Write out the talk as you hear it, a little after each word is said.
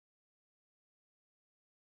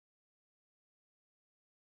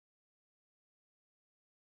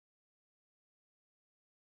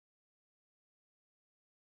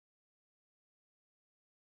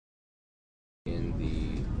in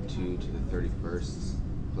the 2 to the 31st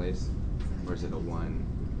place, or is it a 1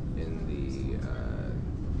 in the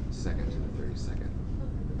 2nd to the 32nd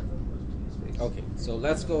space? Okay, so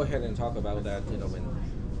let's go ahead and talk about that. When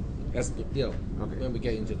we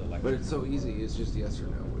get into the lecture. But it's so easy. It's just yes or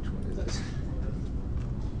no. Which one is it?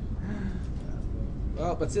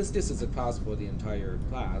 Well, but since this is a class for the entire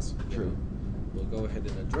class, True. We'll go ahead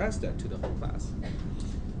and address that to the whole class.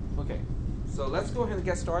 Okay, so let's go ahead and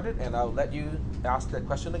get started, and I'll let you ask that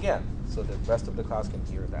question again, so the rest of the class can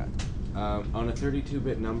hear that. On a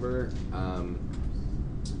 32-bit number,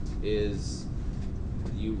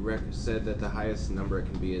 you said that the highest number it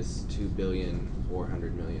can be is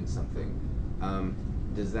 2,400,000,000 something.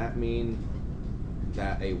 Does that mean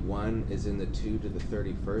that a 1 is in the 2 to the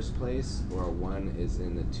 31st place, or a 1 is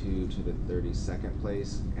in the 2 to the 32nd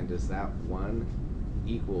place? And does that 1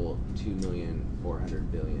 equal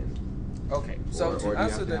 2,400,000,000,000? Okay, so or do you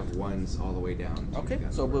have to have ones all the way down? Okay,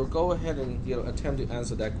 so we'll go ahead and attempt to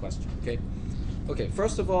answer that question. Okay,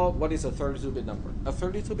 first of all, what is a 32-bit number? A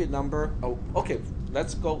 32-bit number,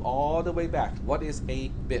 let's go all the way back. What is a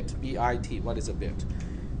bit? B-I-T, what is a bit?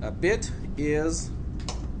 A bit is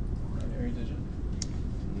binary digit.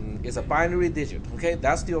 It's a binary digit. Okay,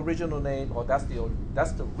 that's the original name, or that's the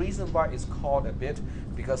reason why it's called a bit,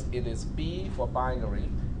 because it is B for binary,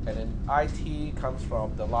 and then IT comes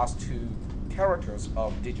from the last 2 characters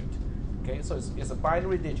of digit. Okay, so it's a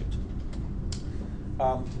binary digit.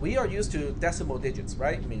 We are used to decimal digits,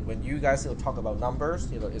 right? I mean, when you guys talk about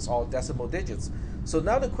numbers, it's all decimal digits. So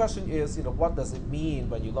now the question is, what does it mean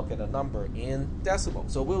when you look at a number in decimal?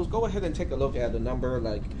 So we'll go ahead and take a look at a number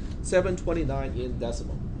like 729 in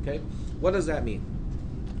decimal. Okay, what does that mean?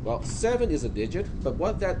 Well, 7 is a digit, but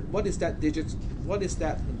what is that digit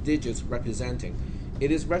representing? It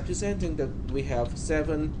is representing that we have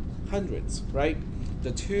 7 hundreds, right?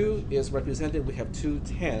 The 2 is representing we have 2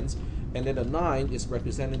 tens, and then the 9 is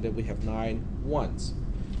representing that we have 9 ones.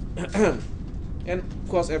 And of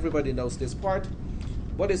course, everybody knows this part.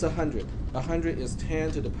 What is 100? 100 is 10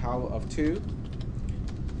 to the power of 2,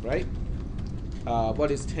 right? What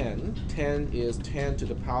is 10? 10 is 10 to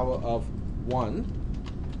the power of 1.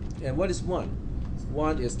 And what is 1?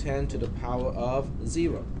 1 is 10 to the power of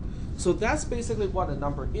 0. So that's basically what a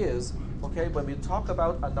number is. Okay, when we talk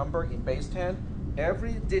about a number in base 10,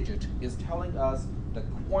 every digit is telling us the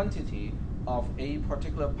quantity of a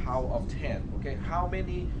particular power of 10. Okay, how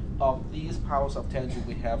many of these powers of 10 do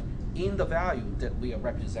we have in the value that we are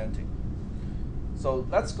representing? So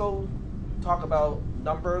let's go talk about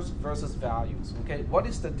numbers versus values. Okay, what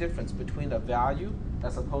is the difference between a value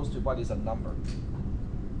as opposed to what is a number?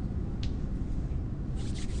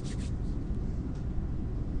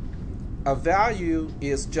 A value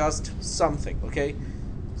is just something, okay?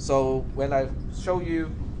 So when I show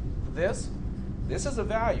you this is a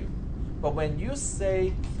value. But when you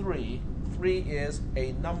say 3 is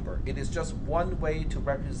a number. It is just one way to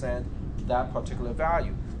represent that particular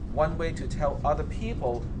value, one way to tell other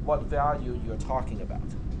people what value you're talking about.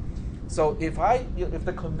 So if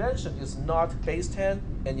the convention is not base 10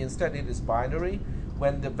 and instead it is binary,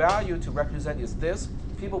 when the value to represent is this,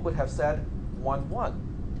 people would have said 1, 1.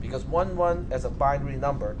 Because 1, 1 as a binary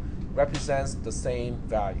number represents the same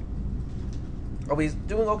value. Are we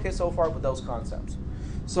doing okay so far with those concepts?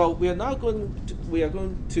 So we are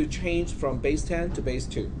going to change from base 10 to base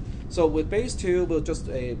 2. So with base 2, we'll just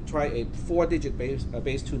try a 4-digit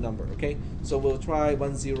base 2 number. Okay. So we'll try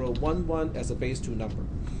 1011 as a base 2 number.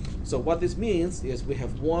 So what this means is we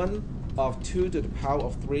have 1 of 2 to the power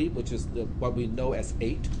of 3, which is what we know as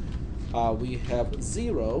 8. We have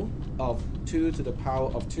 0 of 2 to the power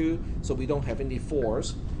of 2, so we don't have any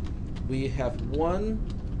 4s. We have 1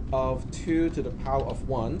 of 2 to the power of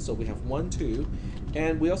 1, so we have 1, 2.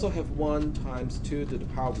 And we also have 1 times 2 to the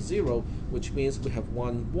power of 0, which means we have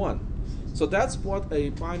 1, 1. So that's what a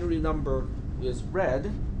binary number is read,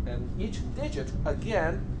 and each digit,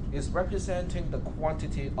 again, is representing the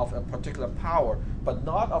quantity of a particular power, but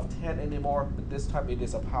not of 10 anymore, but this time it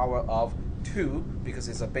is a power of 2 because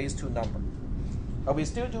it's a base 2 number. Are we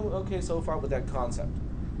still doing okay so far with that concept?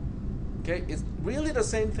 Okay, it's really the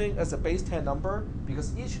same thing as a base 10 number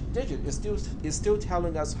because each digit is still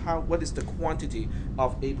telling us what is the quantity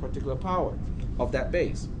of a particular power of that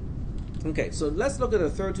base. Okay, so let's look at a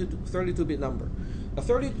 32-bit number. A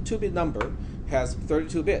 32-bit number has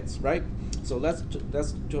 32 bits, right? So let's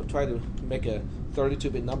try to make a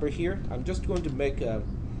 32-bit number here. I'm just going to make a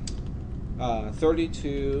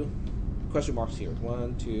 32 question marks here.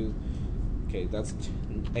 1, 2. Okay, that's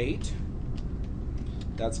 8.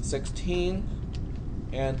 That's 16,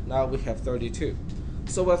 and now we have 32.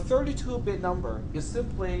 So a 32-bit number is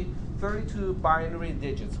simply 32 binary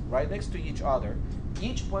digits right next to each other,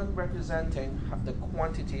 each one representing the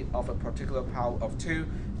quantity of a particular power of 2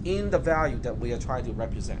 in the value that we are trying to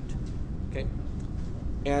represent. Okay?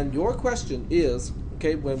 And your question is,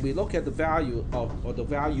 okay, when we look at the value of, or the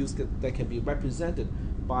values that can be represented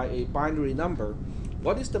by a binary number,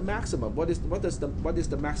 what is the maximum? What does the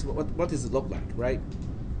maximum? What does it look like, right?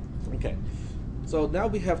 Okay. So now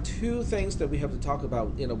we have two things that we have to talk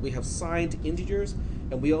about. We have signed integers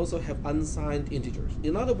and we also have unsigned integers.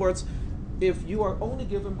 In other words, if you are only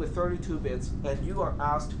given with 32 bits and you are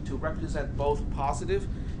asked to represent both positive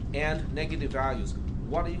and negative values,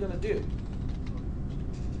 what are you going to do?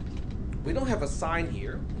 We don't have a sign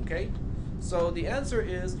here, okay? So the answer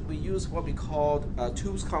is we use what we call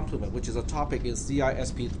 2's complement, which is a topic in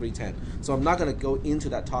cisp360. So I'm not going to go into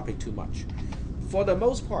that topic too much. For the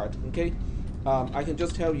most part, okay, I can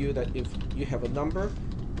just tell you that if you have a number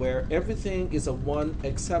where everything is a 1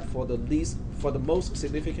 except for the most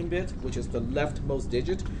significant bit, which is the leftmost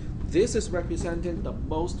digit, this is representing the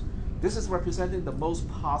most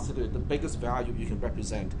positive, the biggest value you can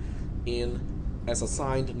represent as a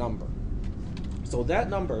signed number. So that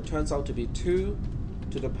number turns out to be 2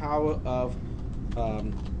 to the power of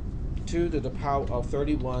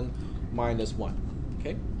 31 minus 1.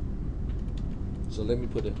 Okay? So let me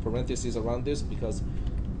put a parenthesis around this because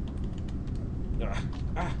we're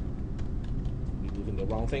moving the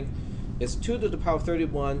wrong thing. It's 2 to the power of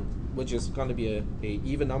 31, which is going to be a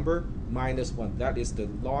even number, minus 1. That is the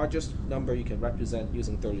largest number you can represent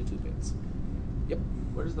using 32 bits. Yep.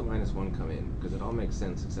 Where does the minus 1 come in? Because it all makes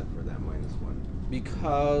sense except for that minus 1.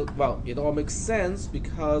 Because, well, it all makes sense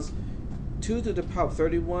because 2 to the power of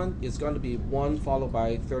 31 is going to be 1 followed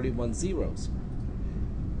by 31 zeros.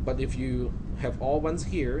 But if you have all ones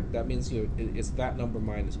here, that means it's that number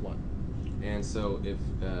minus 1. And so if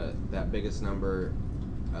that biggest number,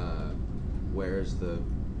 where's the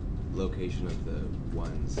location of the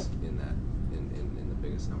ones in the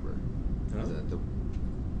biggest number? Huh? Is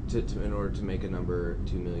that in order to make a number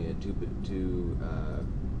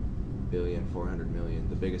 2,400,000,000,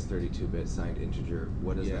 the biggest 32-bit signed integer,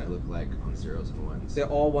 what does that look like on zeros and ones? They're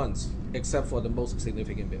all ones except for the most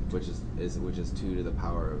significant bit, which is 2 to the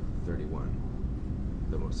power of 31.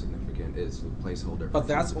 The most significant is the placeholder. But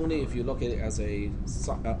that's only if you look at it as a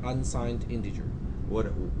unsigned integer.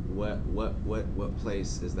 What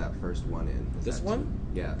place is that first one in? This one?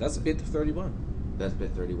 Yeah. That's bit 31. That's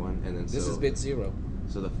bit 31, and then this is bit 0.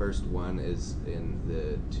 So the first one is in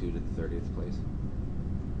the 2 to the 30th place.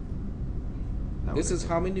 This is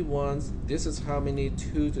how many ones. This is how many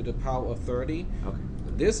 2 to the power of 30. Okay.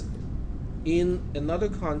 This, in another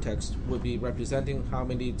context, would be representing how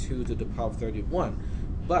many 2 to the power of 31.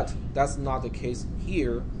 But that's not the case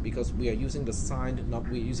here because we are using signed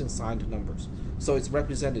numbers. So it's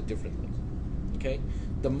represented differently. Okay?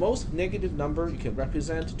 The most negative number you can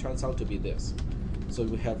represent turns out to be this. So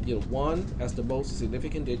we have 1 as the most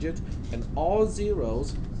significant digit and all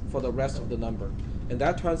zeros for the rest of the number. And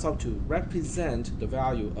that turns out to represent the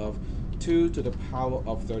value of 2 to the power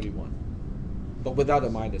of 31, but without a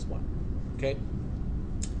minus 1. Okay?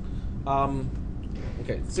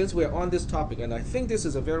 Okay, since we're on this topic, and I think this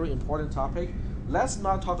is a very important topic, let's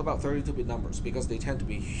not talk about 32-bit numbers because they tend to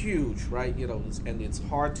be huge, right? And it's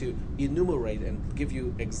hard to enumerate and give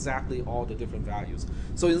you exactly all the different values.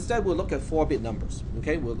 So instead, we'll look at 4-bit numbers.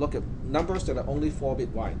 Okay, we'll look at numbers that are only 4-bit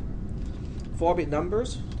wide. 4-bit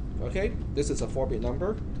numbers. Okay, this is a 4-bit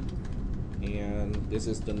number, and this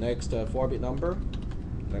is the next 4-bit number.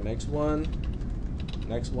 The next one.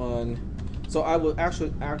 So I will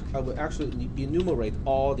actually enumerate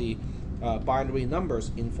all the binary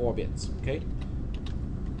numbers in 4 bits. Okay.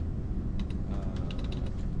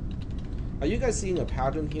 Are you guys seeing a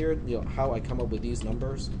pattern here? How I come up with these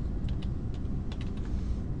numbers?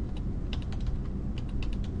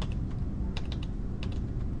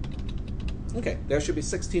 Okay, there should be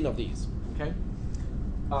 16 of these. Okay.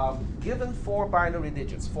 Given 4 binary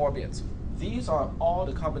digits, 4 bits, these are all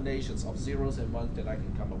the combinations of zeros and ones that I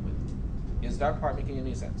can come up with. Is that part making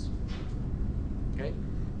any sense? Okay,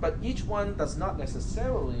 but each one does not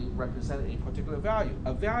necessarily represent a particular value.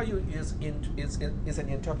 A value is an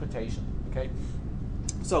interpretation. Okay,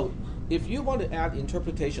 so if you want to add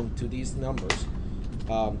interpretation to these numbers,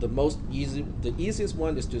 the easiest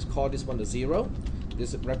one is to call this one a 0.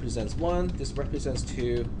 This represents 1. This represents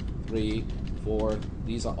 2, 3, 4.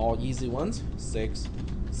 These are all easy ones. 6,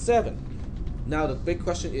 7. Now the big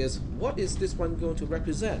question is, what is this one going to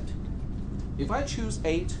represent? If I choose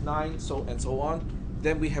 8, 9, and so on,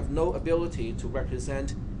 then we have no ability to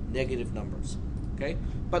represent negative numbers. Okay,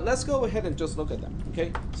 but let's go ahead and just look at that.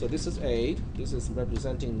 Okay, so this is 8. This is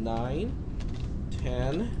representing 9,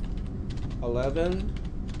 10, 11,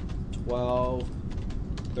 12,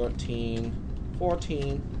 13,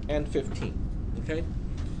 14, and 15. Okay,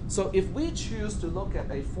 so if we choose to look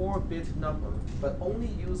at a 4-bit number, but only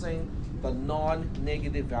using the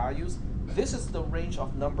non-negative values, this is the range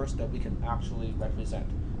of numbers that we can actually represent,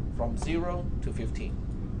 from 0 to 15.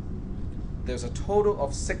 There's a total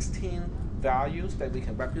of 16 values that we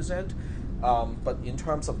can represent, but in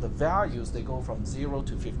terms of the values, they go from 0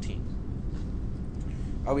 to 15.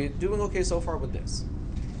 Are we doing okay so far with this?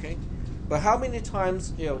 Okay, but how many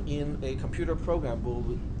times, in a computer program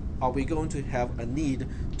are we going to have a need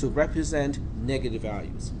to represent negative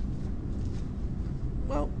values?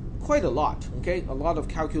 Well, quite a lot. Okay, a lot of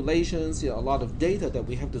calculations, a lot of data that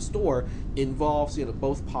we have to store involves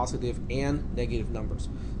both positive and negative numbers.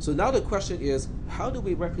 So now the question is, how do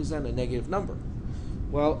we represent a negative number?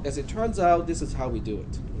 Well, as it turns out, this is how we do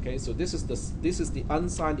it. Okay, so this is the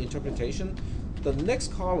unsigned interpretation. The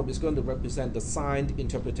next column is going to represent the signed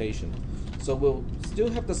interpretation. So we'll still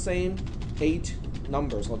have the same 8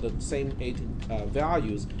 numbers, or the same 8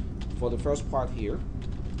 values for the first part here.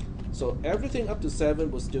 So everything up to 7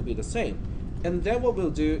 will still be the same. And then what we'll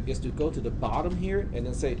do is to go to the bottom here and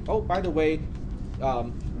then say, oh, by the way,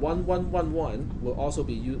 1111 will also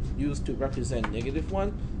be used to represent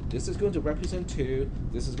 -1. This is going to represent 2.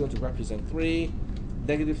 This is going to represent 3,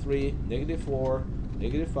 -3, -4,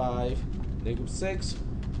 -5, -6,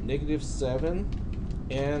 -7,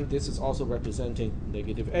 and this is also representing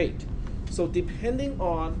 -8. So depending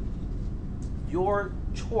on your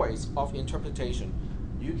choice of interpretation,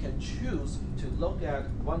 you can choose to look at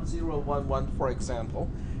 1011, for example,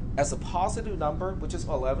 as a positive number, which is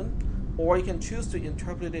 11, or you can choose to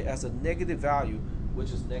interpret it as a negative value,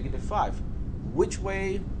 which is -5. Which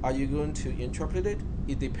way are you going to interpret it?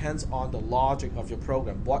 It depends on the logic of your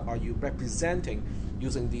program. What are you representing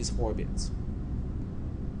using these 4 bits?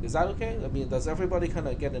 Is that okay? I mean, does everybody kind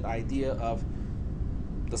of get an idea of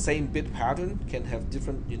the same bit pattern can have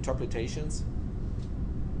different interpretations?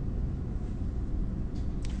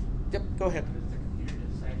 Yep, go ahead. How does the computer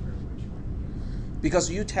decipher which one to use? Because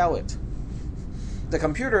you tell it. The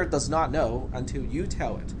computer does not know until you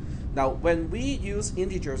tell it. Now, when we use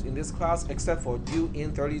integers in this class, except for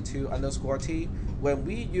uint32_t, when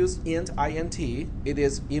we use int, it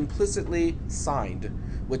is implicitly signed,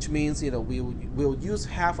 which means we'll use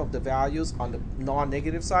half of the values on the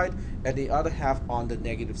non-negative side and the other half on the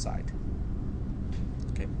negative side.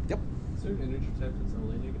 Okay. Yep. Is there an integer type that's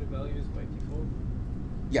only negative values by default?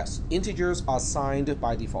 Yes, integers are signed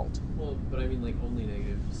by default. Well, but I mean like only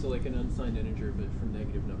negative. So like an unsigned integer, but from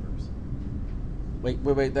negative numbers. Wait.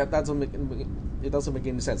 That doesn't make it doesn't make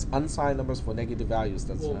any sense. Unsigned numbers for negative values.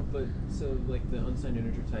 That's Well, but so like the unsigned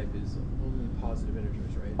integer type is only positive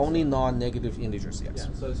integers, right? only So, non-negative integers. Yes.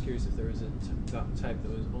 Yeah. So I was curious if there was a type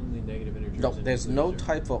that was only negative integers. No, and there's no integer.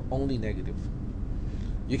 type for only negative.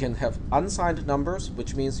 You can have unsigned numbers,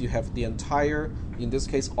 which means you have the entire, in this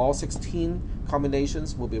case, all 16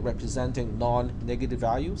 combinations will be representing non-negative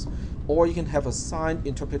values, or you can have a signed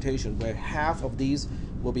interpretation where half of these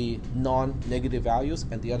will be non-negative values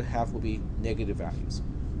and the other half will be negative values.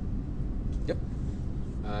 Yep.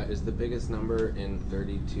 Is the biggest number in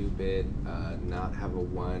 32-bit not have a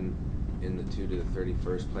 1 in the 2 to the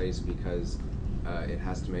 31st place because it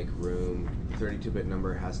has to make room, the 32-bit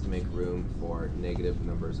number has to make room for negative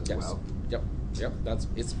numbers as well? Yep.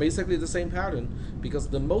 It's basically the same pattern, because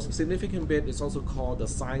the most significant bit is also called the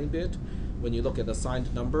signed bit. When you look at the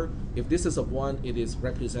signed number, if this is a 1, it is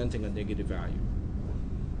representing a negative value.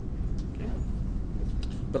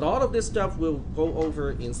 But all of this stuff we'll go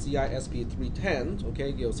over in cisp310.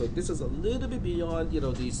 Okay, so this is a little bit beyond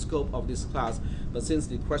the scope of this class. But since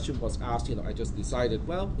the question was asked, I just decided,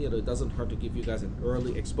 well, it doesn't hurt to give you guys an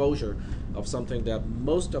early exposure of something that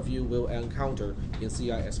most of you will encounter in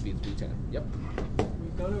cisp310. Yep.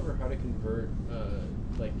 We've gone over how to convert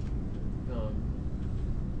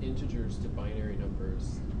integers to binary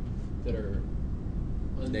numbers that are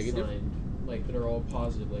unsigned, Negative? like that are all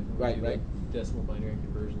positive, like when we do Right. like decimal binary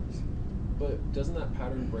conversions. But doesn't that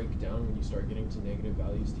pattern break down when you start getting to negative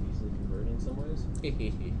values to easily convert in some ways?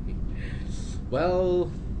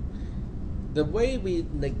 Well, the way we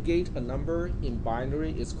negate a number in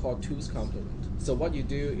binary is called 2's complement. So what you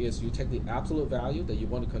do is you take the absolute value that you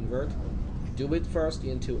want to convert, do it first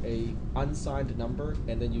into a unsigned number,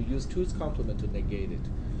 and then you use 2's complement to negate it.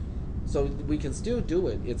 So we can still do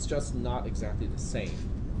it, it's just not exactly the same.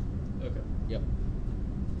 Okay. Yep.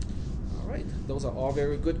 All right, those are all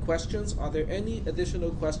very good questions. Are there any additional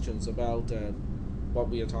questions about what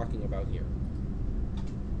we are talking about here?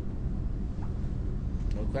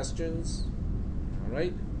 questions? All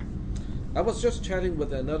right. I was just chatting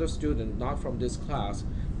with another student, not from this class,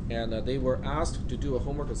 and they were asked to do a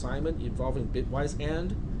homework assignment involving bitwise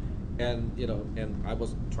and I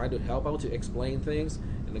was trying to help out to explain things,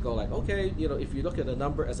 and they go like, okay, if you look at a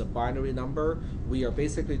number as a binary number, we are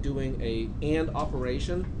basically doing a AND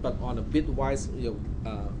operation, but on a bitwise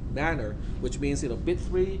manner, which means bit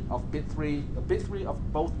three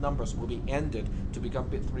of both numbers will be ANDed to become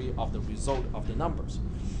bit three of the result of the numbers.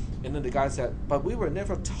 And then the guy said, but we were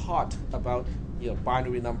never taught about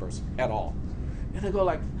binary numbers at all. And I go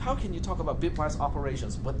like, how can you talk about bitwise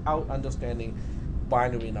operations without understanding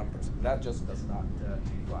binary numbers? That just does not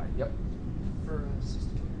fly. Yep. For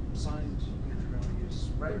signed integer values,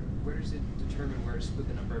 right? Where does it determine where to split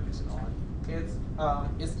the number if it's an odd?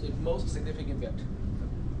 It's the most significant bit.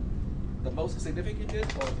 The most significant bit,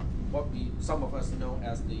 or what some of us know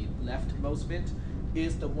as the leftmost bit,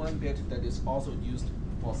 is the one bit that is also used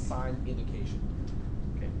for sign indication.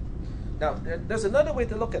 Okay. Now there's another way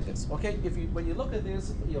to look at this. Okay, when you look at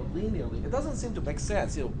this linearly, it doesn't seem to make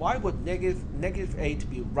sense. Why would negative 8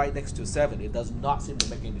 be right next to 7? It does not seem to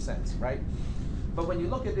make any sense, right? But when you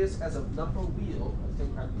look at this as a number wheel,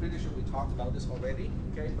 I'm pretty sure we talked about this already.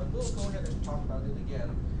 Okay, but we'll go ahead and talk about it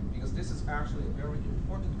again because this is actually a very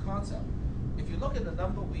important concept. If you look at the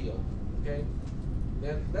number wheel, okay,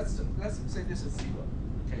 then let's say this is 0,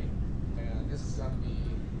 okay, and this is going to be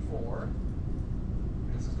 4,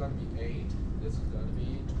 this is going to be 8, this is going to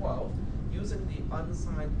be 12, using the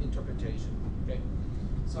unsigned interpretation, okay?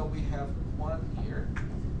 So we have 1 here,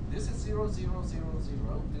 this is 0, 0, 0,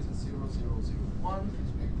 0, this is 0, 0, 0,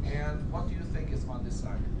 1, and what do you think is on this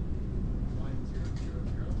side? 1, 0, 0,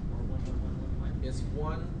 0, or 1, 1, 1, 1, 1. It's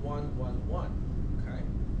 1, 1, 1, 1, okay?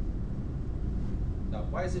 Now,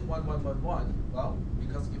 why is it 1, 1, 1, 1? Well,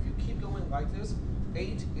 because if you keep going like this,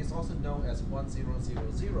 8 is also known as 1, 0,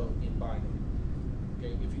 0, 0 in binary.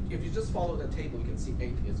 Okay, if you just follow the table, you can see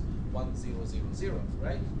 8 is 1, 0, 0, 0,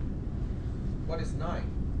 right? What is 9?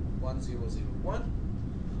 1, 0, 0, 1.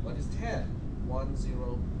 What is 10? 1,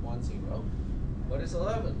 0, 1, 0. What is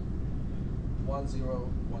 11? 1, 0,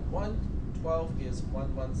 1, 1. 12 is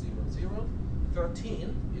 1, 1, 0, 0.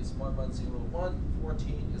 13 is 1, 1, 0, 1.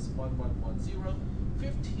 14 is 1, 1, 1, 0.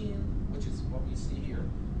 15, which is what we see here,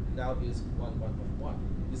 now is 1, 1, 1,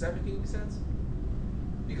 1. Is that making any sense?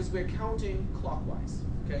 Because we're counting clockwise,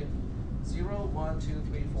 okay? 0, 1, 2,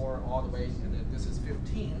 3, 4, all the way, and then this is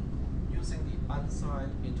 15 using the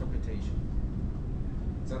unsigned interpretation.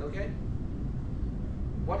 Is that okay?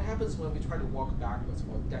 What happens when we try to walk backwards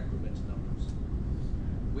or decrement numbers?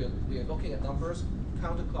 We are looking at numbers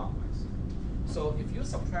counterclockwise. So if you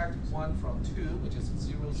subtract 1 from 2, which is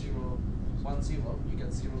 0, 0, 1, 0, you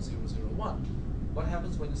get 0, 0, 0, 1. What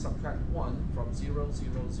happens when you subtract 1 from 0,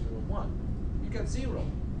 0, 0, 1? You get 0.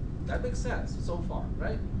 That makes sense so far,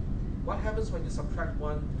 right? What happens when you subtract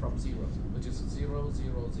 1 from 0, which is 0,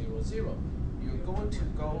 0, 0, 0? You're going to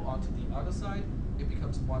go onto the other side, it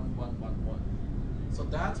becomes 1, 1, 1, 1. So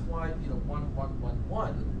that's why 1, 1, 1,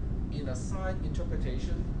 1 in a sign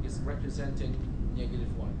interpretation is representing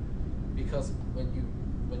 -1. Because when you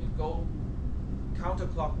go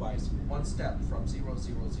counterclockwise one step from 0,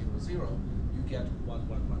 0, 0, 0, you get 1,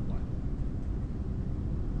 1, 1, 1.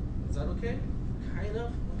 Is that okay? Kind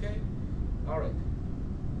of, okay? All right.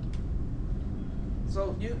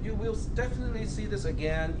 So you will definitely see this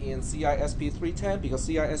again in cisp310 because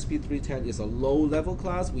cisp310 is a low-level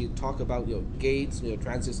class. We talk about gates,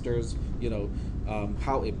 transistors,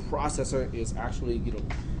 how a processor is actually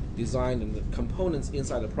designed and the components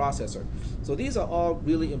inside the processor. So these are all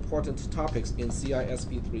really important topics in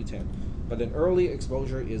cisp310, but an early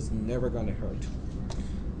exposure is never going to hurt.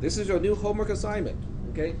 This is your new homework assignment,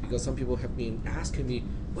 okay? Because some people have been asking me,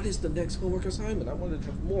 what is the next homework assignment? I wanted to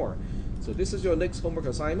have more. So this is your next homework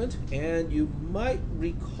assignment, and you might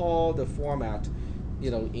recall the format,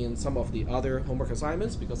 in some of the other homework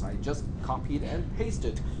assignments because I just copied and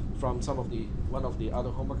pasted from one of the other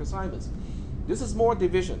homework assignments. This is more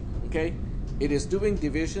division, okay? It is doing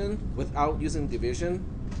division without using division,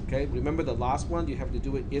 okay? Remember the last one, you have to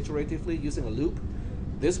do it iteratively using a loop.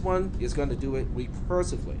 This one is going to do it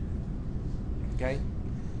recursively, okay?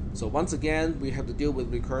 So once again, we have to deal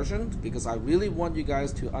with recursion because I really want you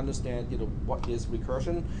guys to understand, what is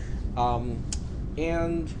recursion.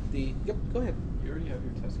 Yep, go ahead. You already have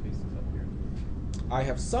your test cases up here. I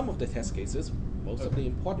have some of the test cases, most of the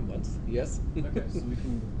important ones, yes. Okay, so we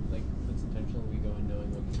can, if it's intentional, we go in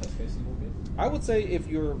knowing what the test cases will be? I would say if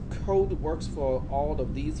your code works for all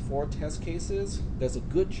of these 4 test cases, there's a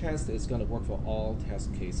good chance that it's going to work for all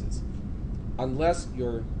test cases. unless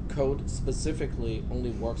your code specifically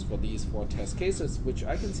only works for these 4 test cases, which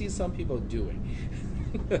I can see some people doing.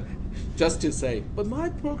 Just to say, but my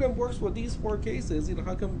program works for these 4 cases.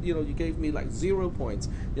 How come you gave me like 0 points?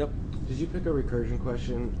 Yep. Did you pick a recursion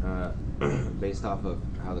question based off of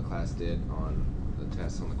how the class did on the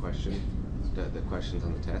tests on the question, the questions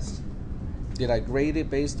on the test? Did I grade it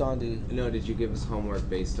based on the? No, did you give us homework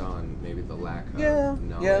based on maybe the lack of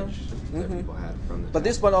knowledge yeah. that people had from the But test?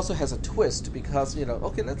 this one also has a twist because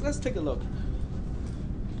okay, let's take a look.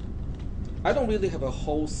 I don't really have a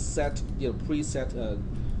whole set preset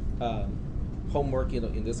homework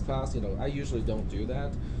in this class. I usually don't do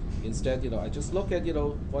that. Instead, I just look at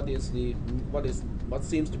what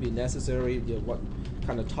seems to be necessary, what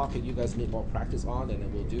kind of topic you guys need more practice on, and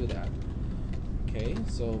then we'll do that. Okay,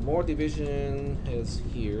 so more division is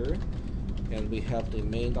here, and we have the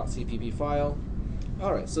main.cpp file.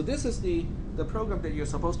 All right, so this is the program that you're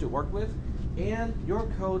supposed to work with, and your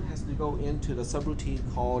code has to go into the subroutine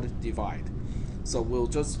called divide. So we'll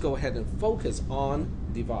just go ahead and focus on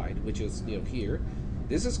divide, which is here.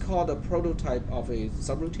 This is called a prototype of a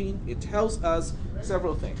subroutine. It tells us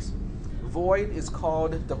several things. Void is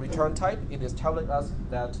called the return type. It is telling us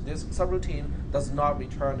that this subroutine does not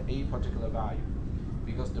return a particular value.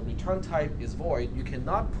 Because the return type is void, you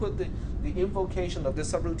cannot put the invocation of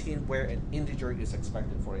this subroutine where an integer is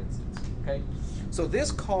expected, for instance. Okay, so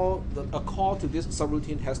this call, a call to this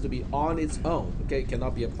subroutine has to be on its own. Okay, it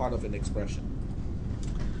cannot be a part of an expression.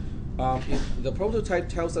 The prototype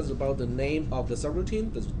tells us about the name of the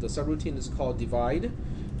subroutine. The subroutine is called divide.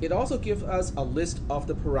 It also gives us a list of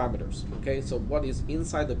the parameters. Okay, so what is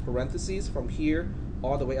inside the parentheses from here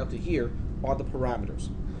all the way up to here are the parameters.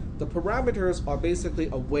 The parameters are basically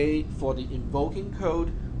a way for the invoking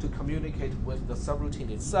code to communicate with the subroutine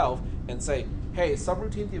itself and say, hey,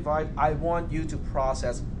 subroutine divide, I want you to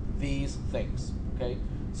process these things. Okay,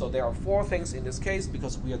 so there are 4 things in this case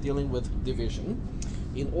because we are dealing with division.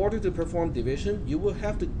 In order to perform division, you will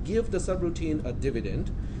have to give the subroutine a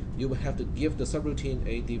dividend. You will have to give the subroutine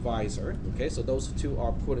a divisor. Okay, so those 2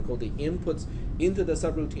 are quote unquote the inputs into the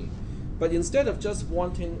subroutine. But instead of just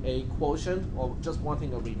wanting a quotient or just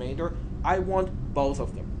wanting a remainder, I want both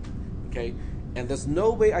of them. Okay, and there's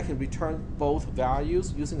no way I can return both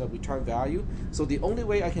values using a return value. So the only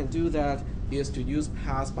way I can do that is to use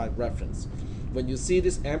pass by reference. When you see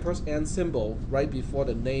this ampersand symbol right before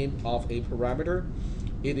the name of a parameter,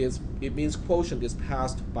 it means quotient is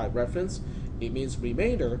passed by reference. It means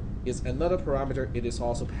remainder is another parameter. It is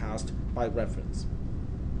also passed by reference.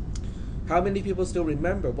 How many people still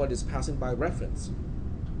remember what is passing by reference?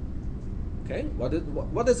 Okay, what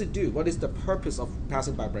does it do? What is the purpose of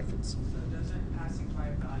passing by reference? So doesn't passing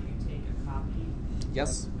by value take a copy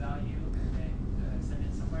Yes. of the value and then send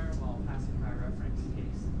it somewhere, while passing by reference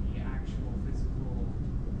takes the actual physical,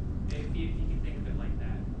 if you can think of it like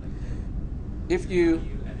that, like If you,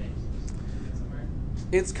 value and then send it somewhere?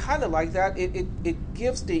 it's kind of like that. It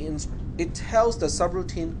gives it tells the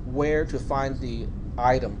subroutine where to find the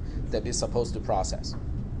item that it's supposed to process.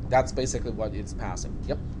 That's basically what it's passing.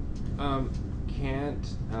 Yep. Can't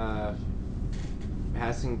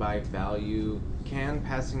passing by value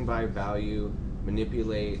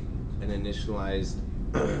manipulate an initialized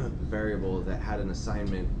variable that had an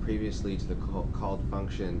assignment previously to the called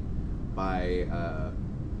function by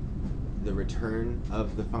the return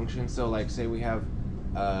of the function? So like say we have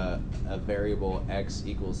a variable x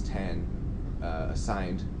equals 10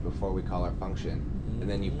 assigned before we call our function, and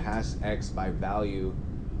then you pass x by value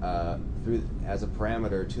through as a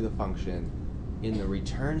parameter to the function. In the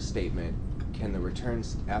return statement, can the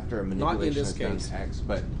returns after a manipulation this is done case. x?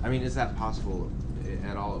 But I mean, is that possible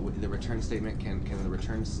at all? The return statement can the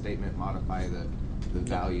return statement modify the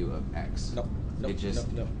value of x? No. It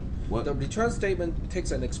just No. what The return statement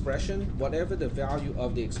takes an expression. Whatever the value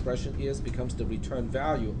of the expression is becomes the return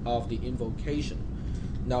value of the invocation.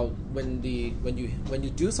 Now, when you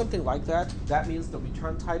do something like that, that means the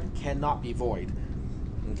return type cannot be void.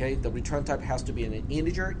 Okay, the return type has to be an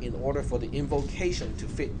integer in order for the invocation to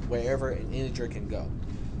fit wherever an integer can go.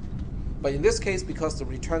 But in this case, because the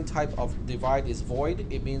return type of divide is void,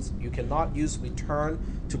 it means you cannot use return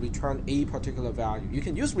to return a particular value. You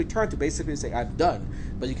can use return to basically say I'm done,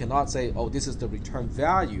 but you cannot say, oh, this is the return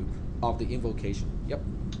value of the invocation. Yep.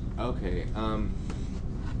 Okay. I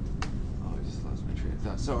just lost my train of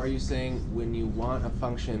thought. So are you saying when you want a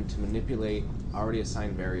function to manipulate already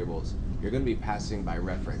assigned variables, you're going to be passing by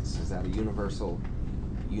reference? Is that a universal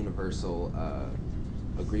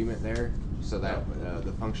agreement there? So that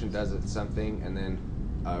the function does something and then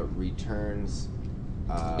returns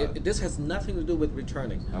This has nothing to do with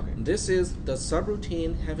returning. Okay. This is the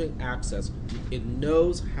subroutine having access. It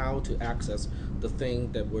knows how to access the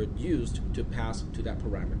thing that were used to pass to that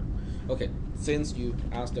parameter. Okay, since you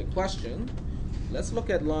asked that question, let's look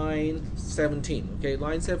at line 17. Okay,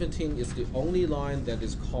 line 17 is the only line that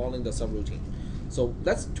is calling the subroutine. So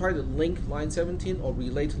let's try to link line 17 or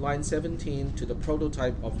relate line 17 to the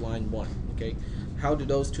prototype of line 1. Okay, how do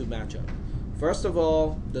those two match up? First of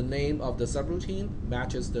all, the name of the subroutine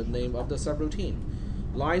matches the name of the subroutine.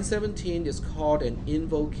 Line 17 is called an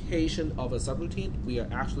invocation of a subroutine. We are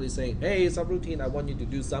actually saying, hey, subroutine, I want you to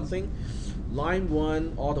do something. Line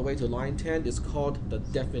 1 all the way to line 10 is called the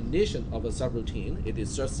definition of a subroutine. It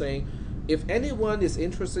is just saying, if anyone is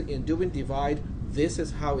interested in doing divide, this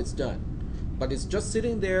is how it's done. But it's just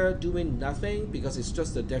sitting there doing nothing because it's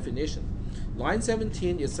just a definition. Line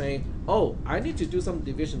 17 is saying, oh, I need to do some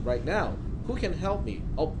division right now. Who can help me?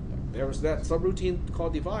 Oh, there's that subroutine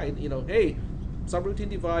called divide. Hey, subroutine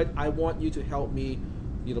divide, I want you to help me,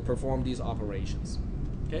 perform these operations.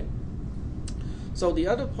 Okay? So the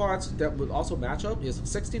other parts that would also match up is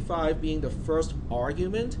 65 being the first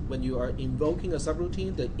argument. When you are invoking a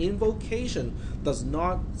subroutine, the invocation does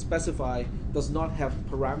not have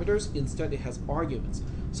parameters. Instead, it has arguments.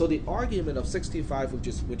 So the argument of 65,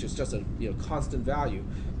 which is just a constant value,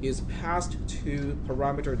 is passed to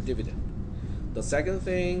parameter dividend. The second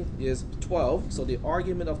thing is 12. So the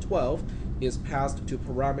argument of 12 is passed to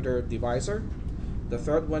parameter divisor. The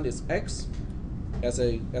third one is x. As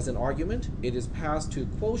an argument, it is passed to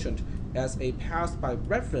quotient as a passed by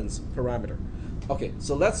reference parameter. Okay,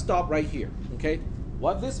 so let's stop right here. Okay,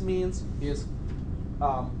 what this means is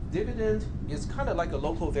dividend is kind of like a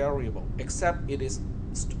local variable, except it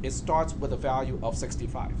starts with a value of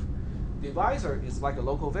 65. Divisor is like a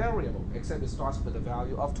local variable, except it starts with a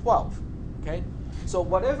value of 12. Okay, so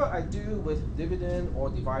whatever I do with dividend or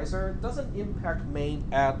divisor doesn't impact main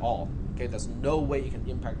at all. Okay, there's no way it can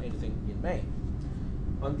impact anything in main.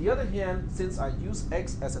 On the other hand, since I use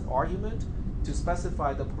x as an argument to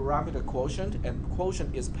specify the parameter quotient, and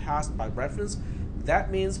quotient is passed by reference, that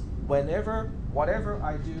means whatever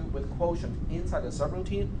I do with quotient inside the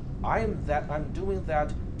subroutine, I'm doing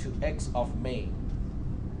that to x of main.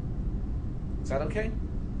 Is that okay?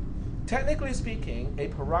 Technically speaking, a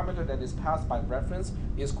parameter that is passed by reference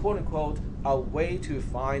is quote-unquote a way to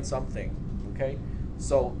find something. Okay?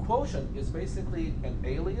 So quotient is basically an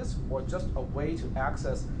alias or just a way to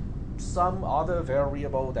access some other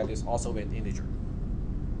variable that is also an integer.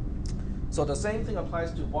 So the same thing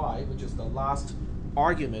applies to y, which is the last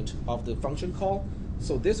argument of the function call.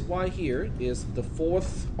 So this y here is the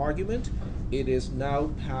fourth argument. It is now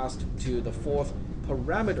passed to the fourth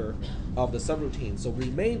parameter of the subroutine. So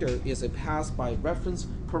remainder is a pass by reference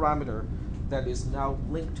parameter that is now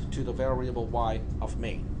linked to the variable y of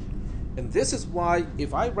main. And this is why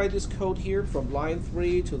if I write this code here from line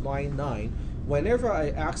 3 to line 9, whenever I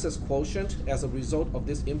access quotient as a result of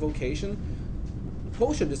this invocation,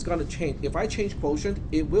 quotient is going to change. If I change quotient,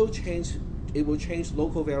 it will change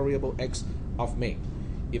local variable x of main.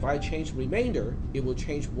 If I change remainder, it will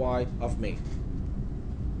change y of main.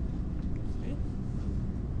 Okay?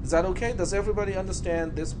 Is that okay? Does everybody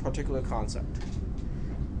understand this particular concept?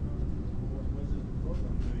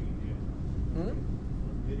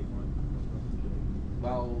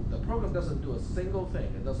 Well, the program doesn't do a single thing.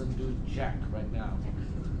 It doesn't do jack right now.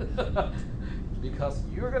 Because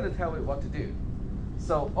you're going to tell it what to do.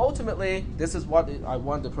 So ultimately, this is what I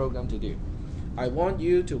want the program to do. I want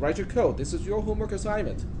you to write your code. This is your homework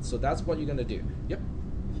assignment. So that's what you're going to do. Yep.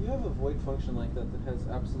 If you have a void function like that that has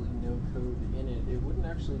absolutely no code in it, it wouldn't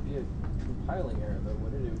actually be a compiling error, though,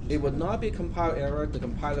 would it? It would not be a compile error. The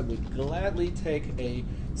compiler would gladly take a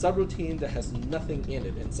subroutine that has nothing in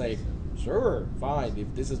it and say, sure, fine.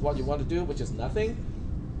 If this is what you want to do, which is nothing,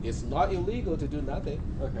 it's not illegal to do nothing.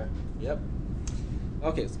 Okay. Yep.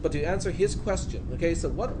 Okay, but to answer his question, okay, so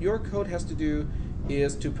what your code has to do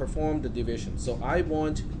is to perform the division. So I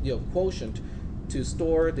want quotient to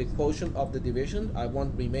store the quotient of the division. I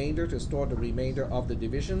want remainder to store the remainder of the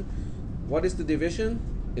division. What is the division?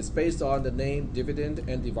 It's based on the name dividend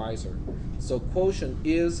and divisor. So quotient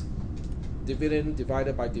is dividend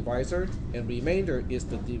divided by divisor, and remainder is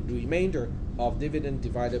the remainder of dividend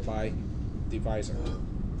divided by divisor.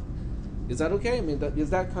 Is that okay? I mean, is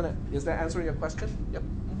that answering your question? Yep.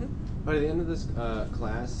 By the end of this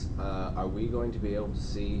class, are we going to be able to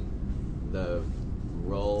see the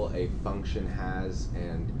role a function has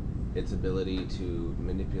and its ability to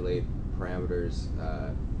manipulate parameters,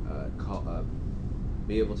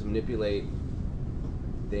 be able to manipulate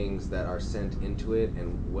things that are sent into it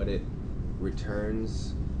and what it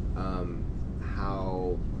returns?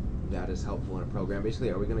 how that is helpful in a program? Basically,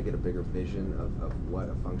 are we going to get a bigger vision of what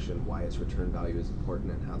a function, why its return value is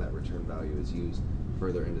important, and how that return value is used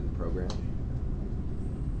further into the program?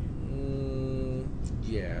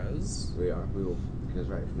 Yes. We are. We will, because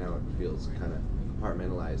right now it feels kind of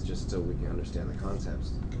compartmentalized, just so we can understand the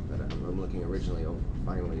concepts. But I'm looking originally,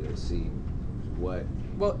 finally, to see what.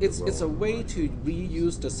 Well, it's the a role way of- to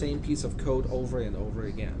reuse the same piece of code over and over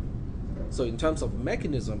again. So in terms of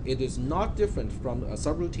mechanism, it is not different from a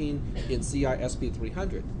subroutine in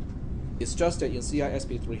cisp300. It's just that in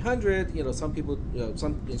cisp300, some people,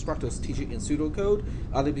 some instructors teach it in pseudocode,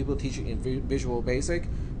 other people teach it in Visual Basic,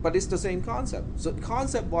 but it's the same concept. So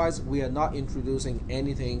concept-wise, we are not introducing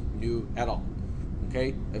anything new at all.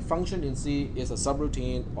 Okay, a function in C is a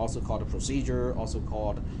subroutine, also called a procedure, also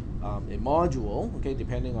called a module. Okay,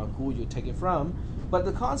 depending on who you take it from. But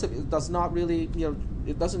the concept does not really,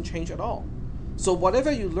 it doesn't change at all. So whatever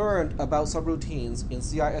you learned about subroutines in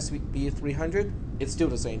cisp 300, it's still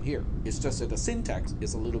the same here. It's just that the syntax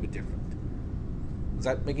is a little bit different. Is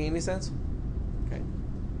that making any sense? Okay.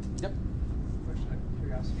 Yep. Question out of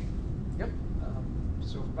curiosity. Yep.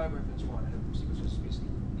 So for by reference one, I know C was just basically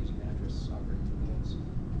using the address operator for those.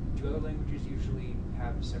 Do other languages usually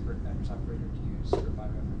have a separate address operator to use for by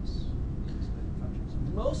reference functions?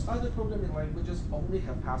 Most other programming languages only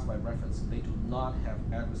have pass by reference. They do not have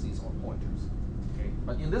addresses or pointers. Okay,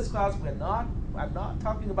 but in this class, I'm not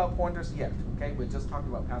talking about pointers yet. Okay, we're just talking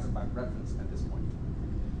about passing by reference at this point.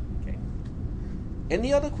 Okay.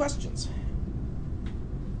 Any other questions?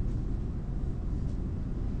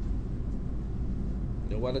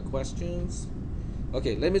 No other questions?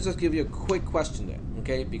 Okay, let me just give you a quick question then.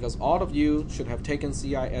 Okay, because all of you should have taken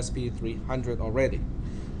CISP 300 already.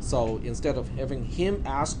 So instead of having him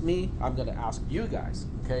ask me, I'm going to ask you guys.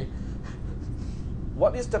 Okay.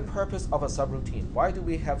 What is the purpose of a subroutine? Why do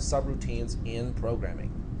we have subroutines in programming?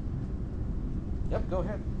 Yep, go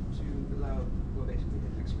ahead. To allow, well, basically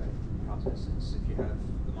an expedite processes. If you have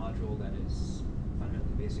the module that is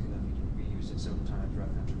fundamentally basic enough, you can reuse it several times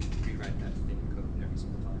rather than have to rewrite that thing in code every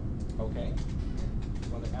single time. Okay.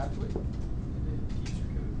 Want to add to it?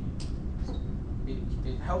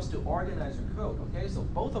 It helps to organize your code. Okay, so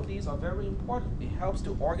both of these are very important. It helps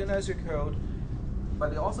to organize your code,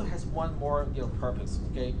 but it also has one more purpose.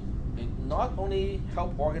 Okay, it not only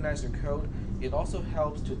helps organize your code, it also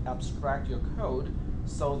helps to abstract your code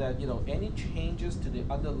so that any changes to the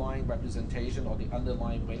underlying representation or the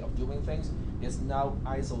underlying way of doing things is now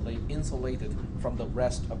insulated from the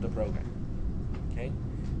rest of the program. Okay,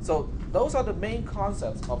 so those are the main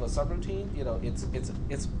concepts of a subroutine.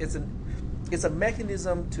 It's a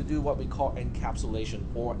mechanism to do what we call encapsulation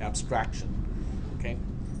or abstraction. Okay.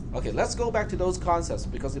 Okay, let's go back to those concepts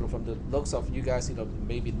because from the looks of you guys,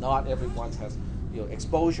 maybe not everyone has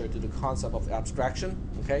exposure to the concept of abstraction.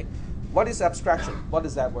 Okay, what is abstraction? What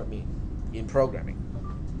does that word mean in programming?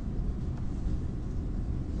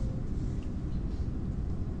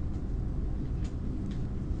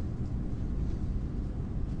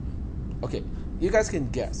 Okay, you guys can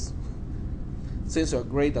guess. Since your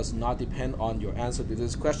grade does not depend on your answer to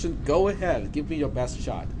this question, go ahead, give me your best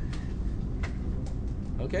shot.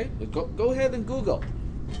 Okay, go ahead and Google.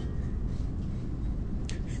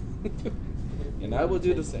 And I will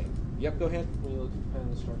do the same. Yep, go ahead. When you look at kind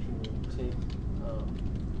of the structure, when you take,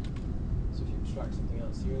 so if you abstract something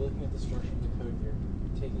else, you're looking at the structure of the code, and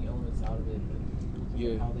you're taking elements out of it, and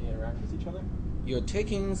looking at how they interact with each other. You're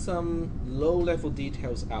taking some low-level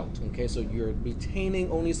details out. Okay, so you're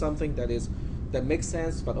retaining only something that makes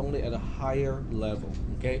sense, but only at a higher level.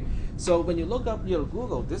 Okay, so when you look up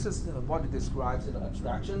Google, this is what it describes in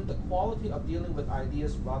abstraction: the quality of dealing with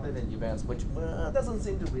ideas rather than events, which doesn't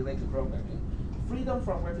seem to relate to programming. Freedom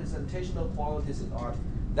from representational qualities in art,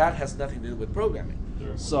 that has nothing to do with programming.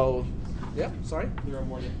 So, yeah, sorry. There are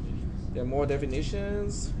more definitions. There are more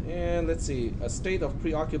definitions, and let's see: a state of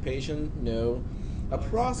preoccupation, no. A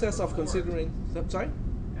process of considering. Sorry.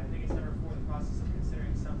 I think it's number 4, the process of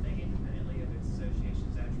considering something independently of its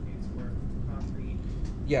associations, attributes, or concrete.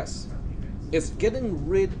 Yes. concrete events. It's getting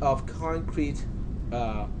rid of concrete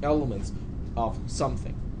elements of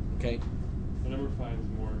something. Okay. So number 5 is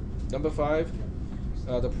more. Number 5,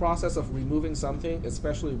 the process of removing something,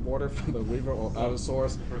 especially water from a river or other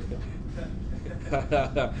source.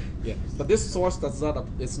 Yeah, but this source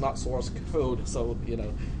it's not source code, so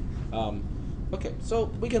okay, so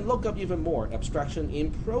we can look up even more abstraction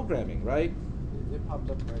in programming, right? It popped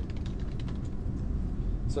up right.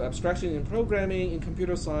 So abstraction in programming, in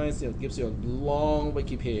computer science, gives you a long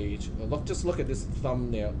wiki page. Just look at this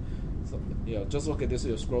thumbnail. So, just look at this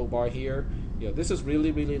scroll bar here, This is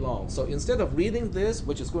really, really long. So instead of reading this,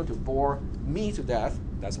 which is going to bore me to death,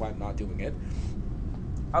 that's why I'm not doing it,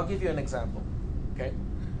 I'll give you an example, okay?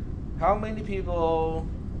 How many people,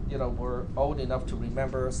 were old enough to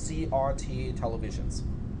remember CRT televisions?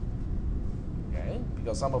 Okay,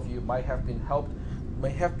 because some of you may have been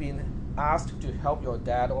asked to help your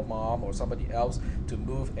dad or mom or somebody else to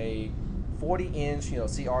move a 40-inch,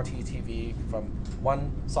 CRT TV from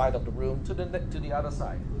one side of the room to the other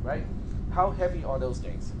side, right? How heavy are those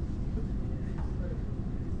things?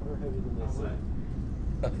 More heavy than they say.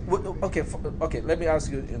 Okay, let me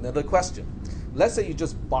ask you another question. Let's say you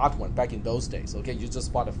just bought one back in those days, okay? You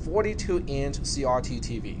just bought a 42-inch CRT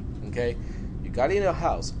TV, okay? You got it in your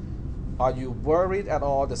house. Are you worried at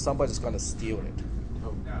all that somebody's going to steal it?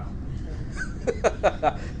 No.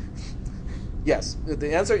 Yes,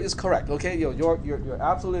 the answer is correct, okay? You're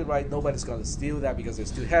absolutely right. Nobody's going to steal that because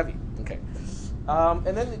it's too heavy, okay? And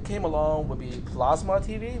then it came along would be plasma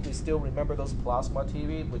TV. We still remember those plasma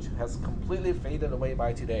TV, which has completely faded away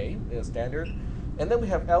by today, is standard. And then we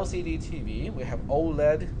have LCD TV. We have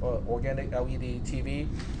OLED, or organic LED TV.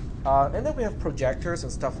 And then we have projectors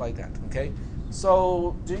and stuff like that, okay?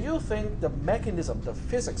 So do you think the mechanism, the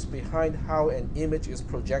physics behind how an image is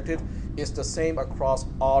projected is the same across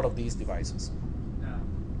all of these devices? No.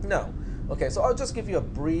 No. Okay, so I'll just give you a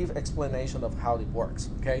brief explanation of how it works,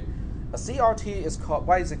 okay? A CRT is called,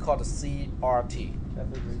 why is it called a CRT?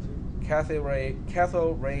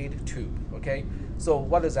 Cathode ray tube, okay? So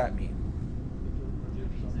what does that mean?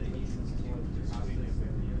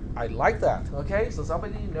 I like that, okay? So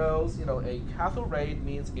somebody knows, a cathode ray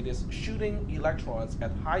means it is shooting electrons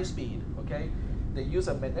at high speed, okay? They use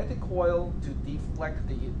a magnetic coil to deflect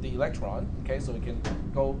the electron, okay? So it can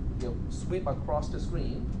go, sweep across the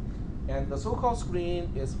screen. And the so-called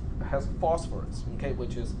screen has phosphors, okay,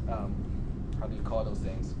 which is, how do you call those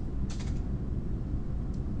things?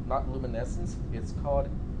 Not luminescence, it's called...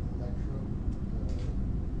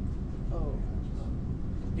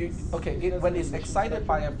 when it's excited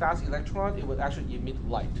by a fast electron, it would actually emit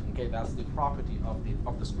light. Okay, that's the property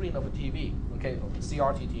of the screen of a TV. Okay, of the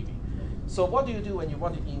CRT TV. So what do you do when you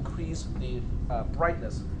want to increase the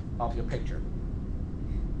brightness of your picture?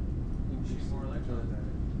 More electrons at it.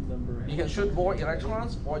 You can shoot more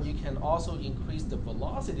electrons, or you can also increase the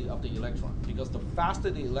velocity of the electron, because the faster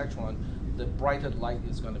the electron, the brighter light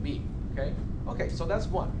is going to be. Okay. Okay. So that's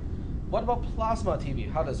one. What about plasma TV?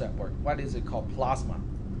 How does that work? Why is it called plasma?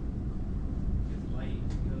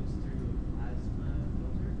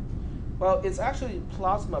 Well, it's actually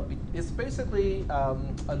plasma. It's basically a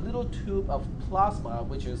little tube of plasma,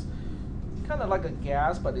 which is kind of like a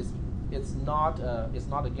gas, but it's not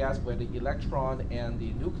a gas where the electron and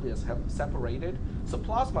the nucleus have separated. So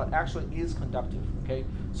plasma actually is conductive. Okay,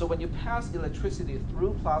 so when you pass electricity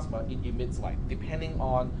through plasma, it emits light. Depending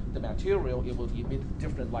on the material, it will emit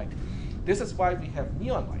different light. This is why we have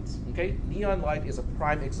neon lights. Okay, neon light is a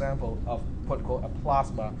prime example of what called a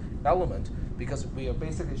plasma element, because we are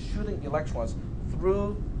basically shooting electrons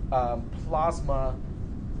through plasma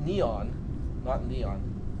neon, not neon.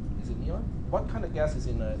 Is it neon? What kind of gas is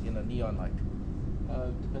in a neon light?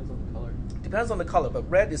 Depends on the color. Depends on the color, but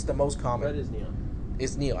red is the most common. Red is neon.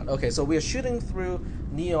 It's neon. Okay, so we are shooting through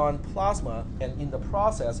neon plasma, and in the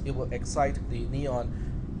process, it will excite the neon,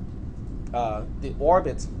 the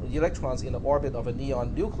orbits, the electrons in the orbit of a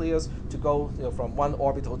neon nucleus to go from one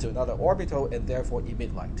orbital to another orbital, and therefore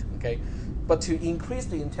emit light. Okay, but to increase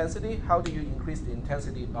the intensity, how do you increase the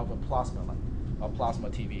intensity of a plasma light, a plasma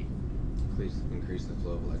TV? Please increase the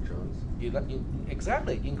flow of electrons.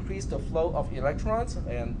 Exactly, increase the flow of electrons,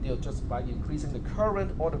 and just by increasing the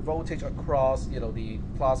current or the voltage across the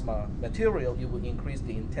plasma material, you will increase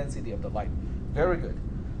the intensity of the light. Very good.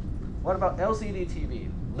 What about LCD TV,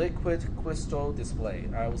 liquid crystal display,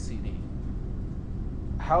 LCD?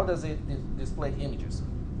 How does it display images?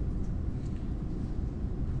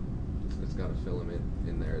 It's got a filament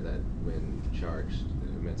in there that, when charged,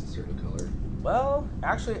 emits a certain color. Well,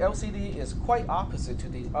 actually, LCD is quite opposite to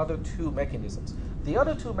the other two mechanisms. The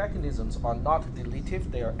other two mechanisms are not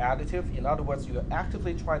deletive, they are additive. In other words, you are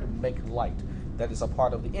actively trying to make light that is a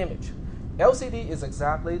part of the image. LCD is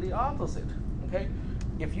exactly the opposite, okay?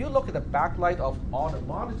 If you look at the backlight of all the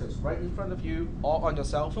monitors right in front of you or on your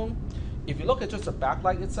cell phone, if you look at just the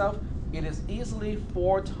backlight itself, it is easily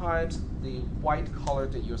 4 times the white color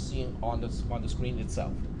that you're seeing on the screen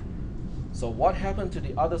itself. So what happened to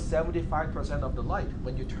the other 75% of the light?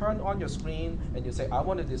 When you turn on your screen and you say, I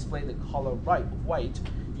want to display the color white,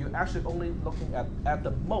 you're actually only looking at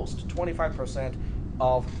the most 25%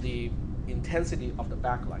 of the intensity of the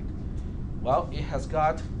backlight. Well, it has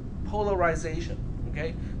got polarization.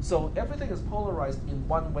 Okay, so everything is polarized in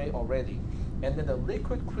one way already, and then the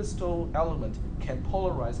liquid crystal element can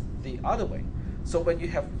polarize the other way. So when you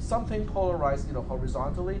have something polarized,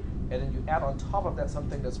 horizontally, and then you add on top of that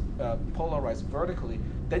something that's polarized vertically,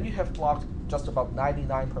 then you have blocked just about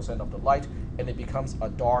 99% of the light, and it becomes a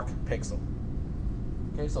dark pixel.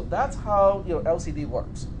 Okay, so that's how LCD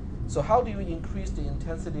works. So how do you increase the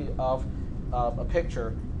intensity of a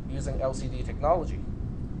picture using LCD technology?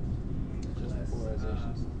 Just Less,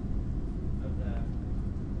 polarizations. of the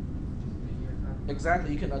you're talking about.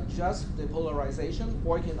 Exactly, you can adjust the polarization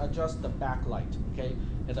or you can adjust the backlight. Okay,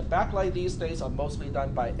 and the backlight these days are mostly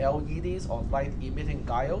done by LEDs or light emitting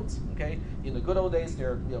diodes. Okay, in the good old days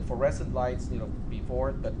they're fluorescent lights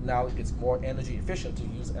before, but now it's more energy efficient to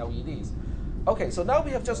use LEDs. Okay, so now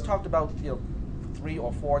we have just talked about 3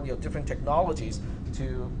 or 4 different technologies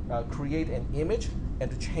to create an image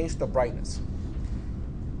and to change the brightness.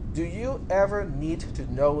 Do you ever need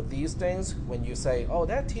to know these things when you say, "Oh,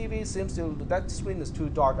 that that screen is too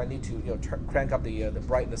dark. I need to crank up the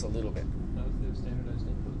brightness a little bit"? That was the standardized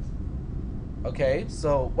inputs. Okay,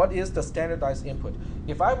 so what is the standardized input?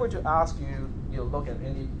 If I were to ask you, look at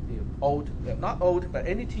any not old, but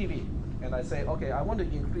any TV, and I say, okay, I want to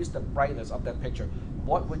increase the brightness of that picture,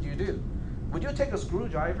 what would you do? Would you take a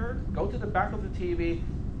screwdriver, go to the back of the TV,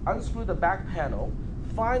 unscrew the back panel,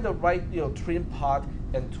 find the right trim pot,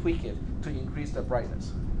 and tweak it to increase the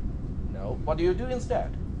brightness? No. What do you do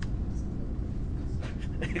instead?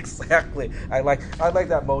 Exactly. I like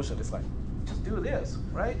that motion. It's like, just do this,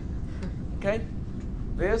 right? Okay?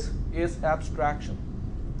 This is abstraction.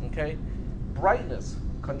 Okay? Brightness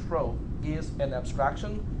control is an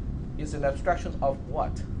abstraction. Is an abstraction of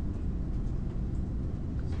what?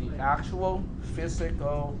 The actual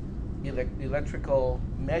physical electrical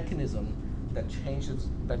mechanism that changes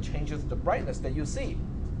the brightness that you see,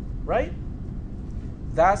 right?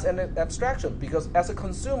 That's an abstraction, because as a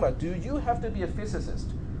consumer, do you have to be a physicist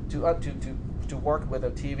to work with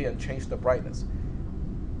a TV and change the brightness?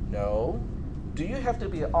 No. Do you have to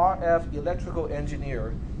be an RF electrical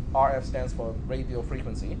engineer? RF stands for radio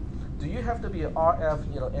frequency. Do you have to be an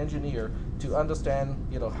RF engineer to understand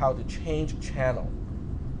how to change channel?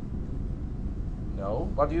 No.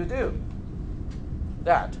 What do you do?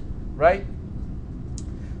 That, right?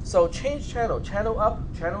 So change channel up,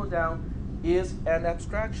 channel down is an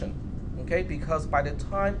abstraction, okay? Because by the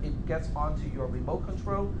time it gets onto your remote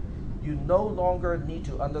control, you no longer need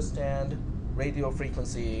to understand radio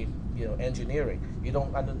frequency engineering. You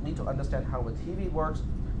don't need to understand how a TV works.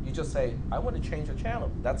 You just say, I want to change a channel.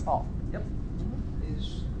 That's all. Yep.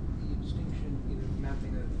 Is the distinction either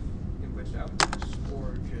mapping of inputs to outputs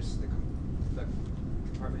or just the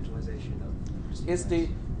compartmentalization of Is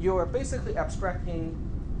you're basically abstracting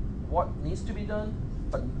what needs to be done,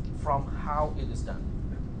 but from how it is done.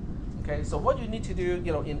 Okay, so what you need to do,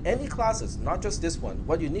 in any classes, not just this one,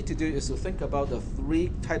 what you need to do is to think about the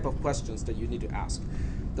 3 type of questions that you need to ask.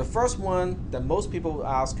 The first one that most people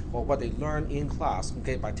ask, or what they learn in class,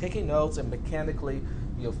 okay, by taking notes and mechanically,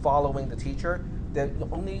 following the teacher, that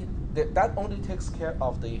only takes care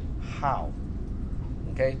of the how.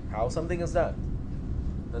 Okay, how something is done.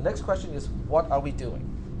 The next question is, what are we doing?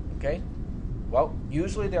 Okay, well,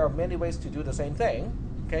 usually there are many ways to do the same thing.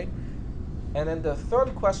 Okay, and then the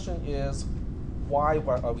third question is, why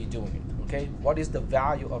are we doing it? Okay, what is the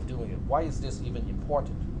value of doing it? Why is this even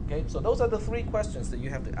important? Okay, so those are the 3 questions that you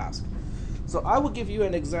have to ask. So I will give you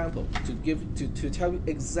an example to tell you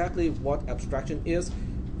exactly what abstraction is,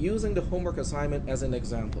 using the homework assignment as an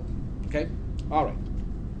example. Okay, all right.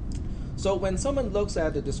 So when someone looks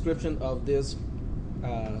at the description of this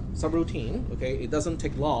subroutine, okay, it doesn't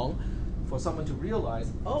take long for someone to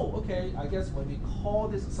realize, oh, okay, I guess when we call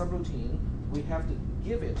this subroutine, we have to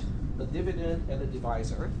give it the dividend and the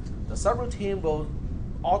divisor. The subroutine will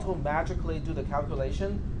automatically do the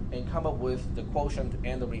calculation and come up with the quotient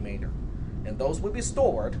and the remainder. And those will be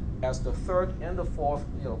stored as the 3rd and the 4th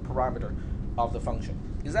parameter of the function.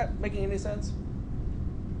 Is that making any sense?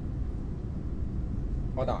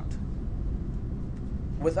 Or not?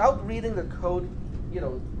 Without reading the code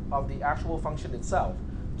of the actual function itself,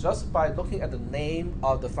 just by looking at the name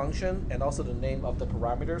of the function and also the name of the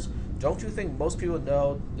parameters, don't you think most people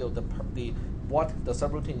know what the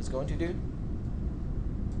subroutine is going to do?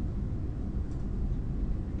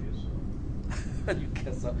 You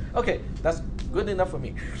guess so. Okay, that's good enough for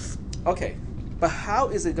me. Okay, but how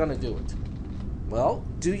is it going to do it? Well,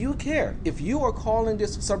 do you care? If you are calling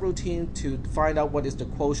this subroutine to find out what is the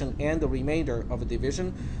quotient and the remainder of a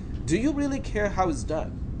division, do you really care how it's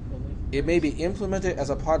done? It may be implemented as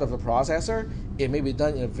a part of a processor. It may be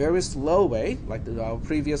done in a very slow way, like our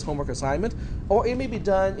previous homework assignment, or it may be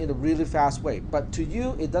done in a really fast way. But to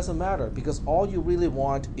you, it doesn't matter because all you really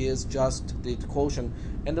want is just the quotient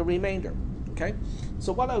and the remainder. Okay?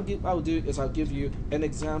 So what I'll do is I'll give you an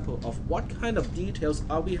example of what kind of details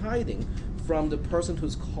are we hiding from the person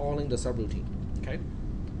who's calling the subroutine. Okay?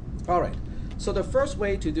 All right. So the first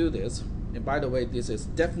way to do this, and by the way, this is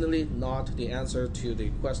definitely not the answer to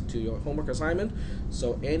the to your homework assignment.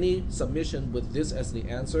 So any submission with this as the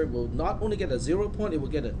answer will not only get a 0 point, it will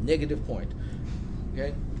get a negative point.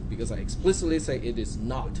 Okay? Because I explicitly say it is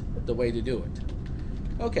not the way to do it.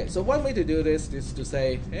 Okay, so one way to do this is to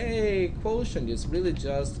say, hey, quotient is really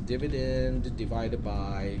just dividend divided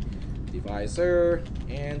by divisor,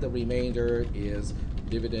 and the remainder is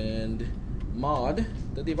dividend mod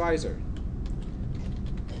the divisor.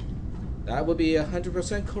 That would be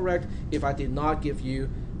 100% correct if I did not give you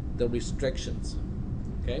the restrictions,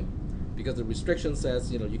 okay? Because the restriction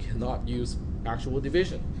says, you cannot use actual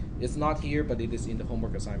division. It's not here, but it is in the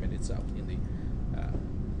homework assignment itself. In the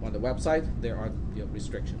on the website, there are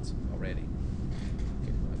restrictions already.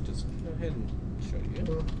 Okay, I'll just go ahead and show you.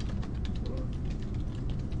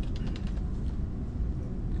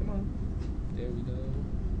 Come on, there we go.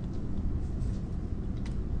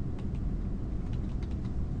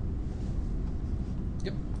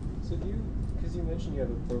 Yep. So do you, because you mentioned you have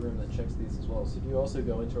a program that checks these as well, so do you also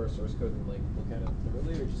go into our source code and like look at it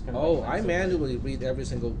thoroughly, or just kind of? Oh, I manually read every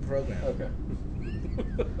single program. Okay.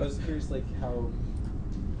 I was curious, like how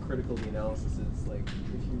critical the analysis is, like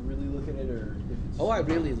if you really look at it, or if it's. Oh, I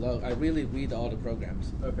really read all the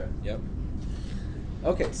programs. Okay. Yep.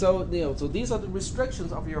 Okay, so so these are the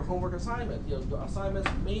restrictions of your homework assignment. The assignments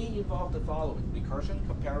may involve the following: recursion,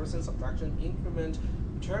 comparison, subtraction, increment,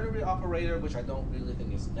 ternary operator, which I don't really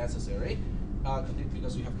think is necessary,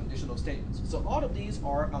 because you have conditional statements. So all of these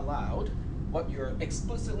are allowed. What you're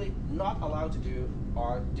explicitly not allowed to do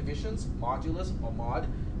are divisions, modulus or mod,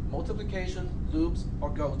 multiplication, loops, or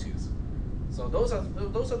go-tos. So those are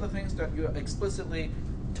the things that you're explicitly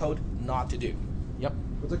told not to do. Yep.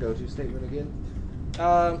 What's a go-to statement again?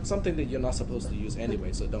 Something that you're not supposed to use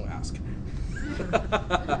anyway, so don't ask.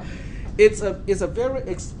 It's a very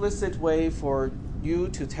explicit way for you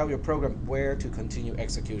to tell your program where to continue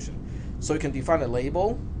execution. So you can define a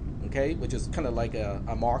label, okay, which is kind of like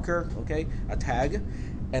a marker, okay, a tag,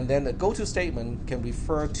 and then the go-to statement can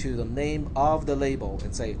refer to the name of the label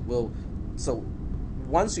and say, so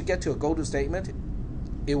once you get to a go-to statement,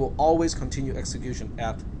 it will always continue execution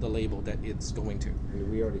at the label that it's going to. Did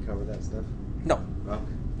we already covered that stuff? No.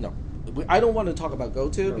 Okay. No. I don't want to talk about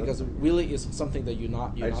go-to No, because it that's okay. really is something that you're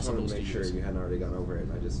not I just wanted supposed to make sure use. you hadn't already gone over it.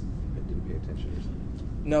 I didn't pay attention or something.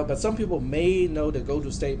 No, but some people may know the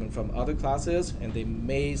go-to statement from other classes, and they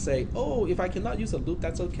may say, oh, if I cannot use a loop,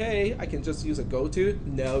 that's okay. I can just use a go-to.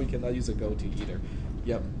 No, you cannot use a go-to either.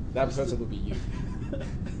 Yep, that person would be you.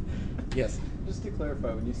 Yes. Just to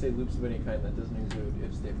clarify, when you say loops of any kind, that doesn't include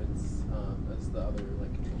if statements as the other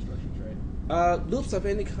like control structures, right? Loops of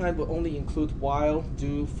any kind will only include while,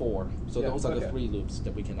 do, for. So Yeah, those are the okay. 3 loops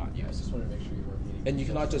that we cannot Yeah, I use. just wanted to make sure you weren't meaning. And you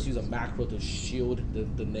cannot just use a macro to shield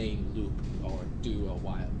the name loop or do or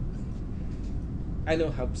while. I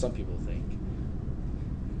know how some people think.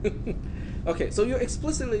 Okay, so you're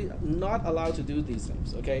explicitly not allowed to do these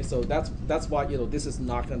things. Okay, so that's why this is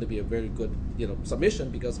not going to be a very good submission,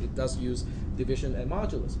 because it does use division and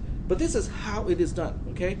modulus. But this is how it is done.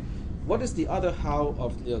 Okay, what is the other how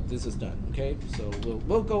of this is done? Okay, so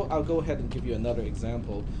I'll go ahead and give you another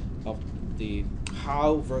example of the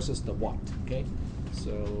how versus the what. Okay,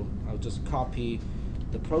 so I'll just copy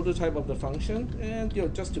the prototype of the function, and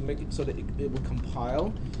just to make it so that it will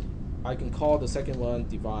compile, I can call the second one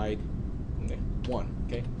divide 1.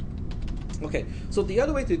 Okay, so the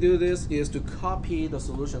other way to do this is to copy the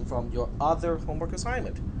solution from your other homework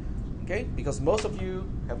assignment. Okay, because most of you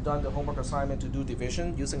have done the homework assignment to do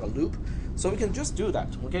division using a loop, so we can just do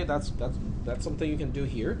that. Okay, that's something you can do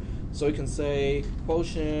here. So you can say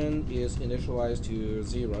quotient is initialized to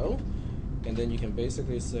 0, and then you can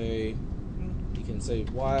basically say,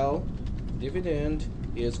 while dividend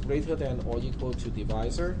is greater than or equal to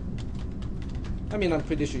divisor. I mean, I'm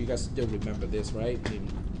pretty sure you guys still remember this, right?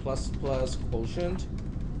 Plus quotient,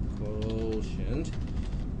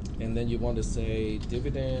 and then you want to say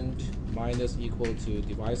dividend minus equal to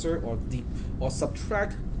divisor, or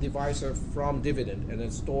subtract divisor from dividend, and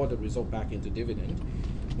then store the result back into dividend.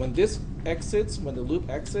 When this exits, when the loop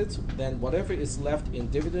exits, then whatever is left in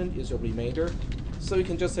dividend is your remainder. So you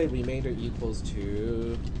can just say remainder equals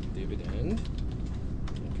to dividend.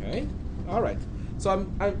 Okay, all right. So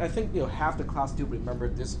I think half the class still remember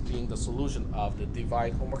this being the solution of the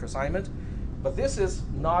divide homework assignment, but this is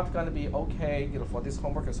not going to be okay for this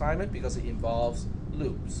homework assignment because it involves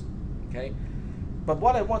loops. Okay, but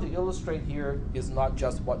what I want to illustrate here is not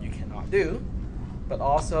just what you cannot do, but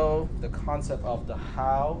also the concept of the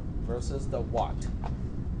how versus the what.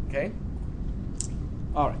 Okay.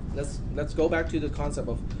 All right. Let's go back to the concept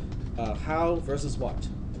of how versus what.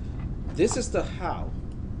 This is the how.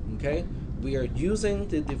 Okay. We are using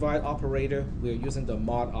the divide operator. We are using the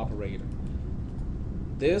mod operator.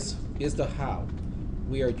 This is the how.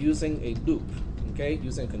 We are using a loop. Okay,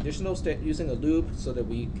 using a conditional state, using a loop so that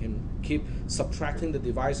we can keep subtracting the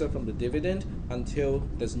divisor from the dividend until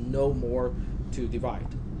there's no more to divide.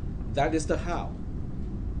 That is the how.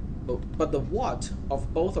 But the what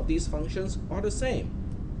of both of these functions are the same.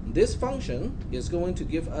 This function is going to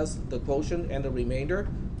give us the quotient and the remainder.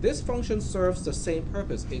 This function serves the same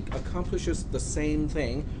purpose. It accomplishes the same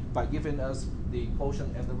thing by giving us the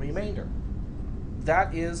quotient and the remainder.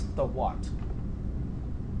 That is the what.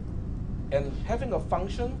 And having a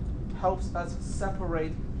function helps us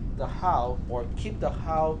separate the how or keep the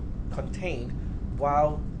how contained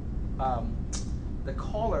while the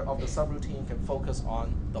caller of the subroutine can focus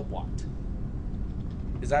on the what.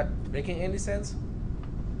 Is that making any sense?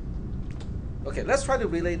 Okay, let's try to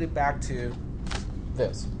relate it back to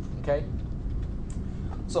this, okay?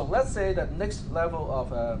 So let's say that next level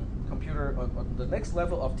of computer, or the next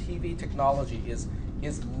level of TV technology is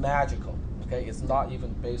magical, okay? It's not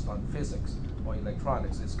even based on physics or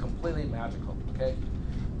electronics. It's completely magical, okay?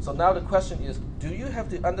 So now the question is, do you have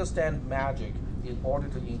to understand magic in order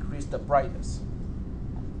to increase the brightness?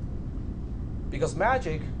 Because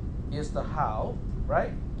magic is the how,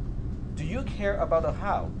 right? Do you care about the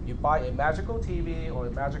how? You buy a magical TV or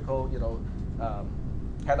a magical,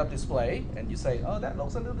 head-up display, and you say, oh, that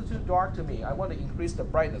looks a little too dark to me. I want to increase the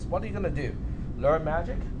brightness. What are you going to do? Learn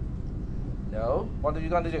magic? No. What are you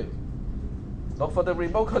going to do? Look for the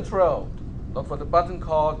remote control. Look for the button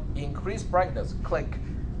called increase brightness. Click.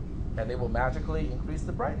 And it will magically increase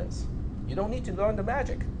the brightness. You don't need to learn the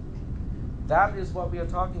magic. That is what we are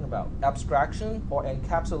talking about. Abstraction or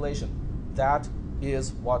encapsulation. That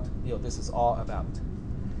is what this is all about.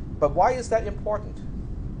 But why is that important?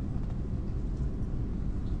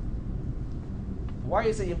 Why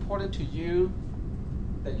is it important to you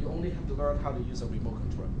that you only have to learn how to use a remote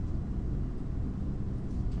control?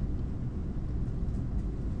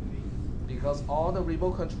 Because all the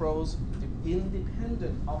remote controls,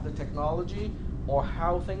 independent of the technology or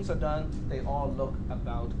how things are done, they all look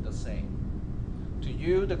about the same. To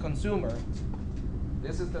you, the consumer,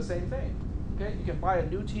 this is the same thing. Okay, you can buy a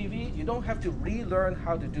new TV. You don't have to relearn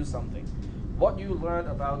how to do something. What you learn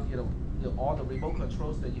about all the remote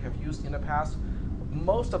controls that you have used in the past,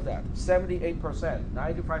 most of that, 78%,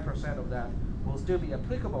 95% of that will still be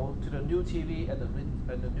applicable to the new TV and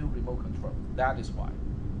the new remote control. That is why.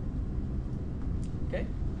 Okay,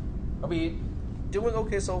 are we doing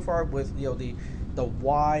okay so far with the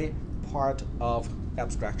why part of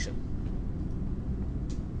abstraction?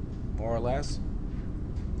 More or less.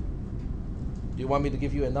 Do you want me to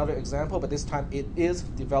give you another example? But this time it is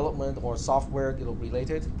development or software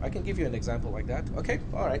related. I can give you an example like that. Okay,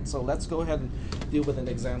 all right. So let's go ahead and deal with an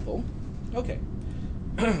example. Okay.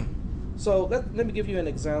 So let me give you an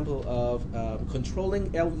example of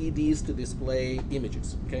controlling LEDs to display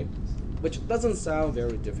images. Okay, which doesn't sound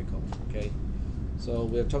very difficult. Okay, so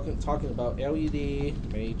we're talking about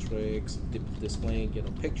LED matrix displaying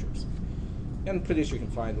pictures, and pretty sure you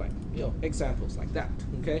can find examples like that.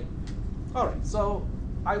 Okay. All right, so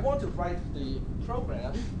I want to write the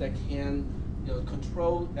program that can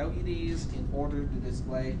control LEDs in order to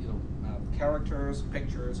display characters,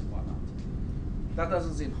 pictures, and whatnot. That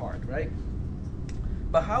doesn't seem hard, right?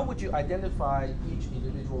 But how would you identify each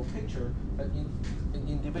individual picture, an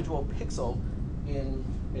individual pixel in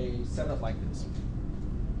a setup like this?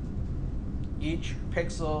 Each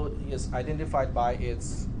pixel is identified by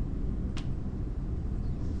its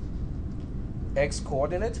x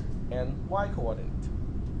coordinate and y coordinate.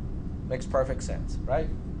 Makes perfect sense, right?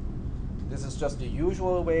 This is just the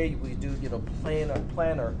usual way we do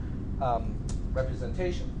planar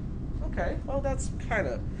representation. Okay, well that's kind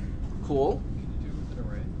of cool. You can do it with an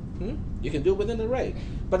array. You can do it with an array,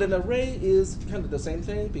 but an array is kind of the same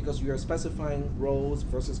thing because you are specifying rows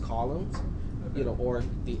versus columns, Okay. Or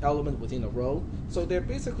the element within a row. So they're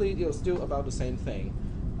basically still about the same thing.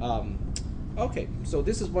 Okay, so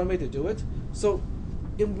this is one way to do it. So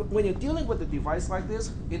when you're dealing with a device like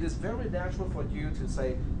this, it is very natural for you to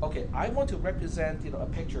say, okay, I want to represent a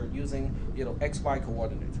picture using XY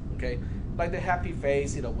coordinate. Okay, like the happy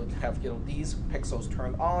face, would have these pixels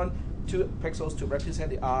turned on, 2 pixels to represent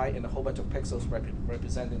the eye, and a whole bunch of pixels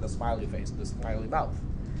representing the smiley face, the smiley mouth.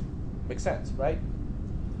 Makes sense, right?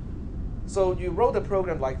 So you wrote a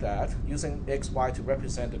program like that using x, y to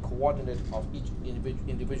represent the coordinate of each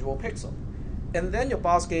individual pixel. And then your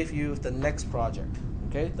boss gave you the next project.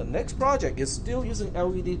 Okay, the next project is still using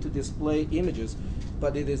LED to display images,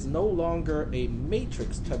 but it is no longer a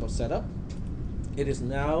matrix type of setup. It is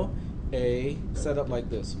now a setup like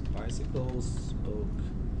this: bicycle, spoke.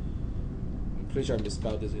 I'm pretty sure I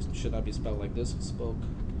misspelled this. It should not be spelled like this. Spoke,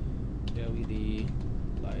 LED,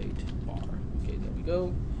 light, bar. Okay, there we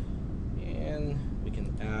go. And we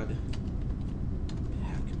can add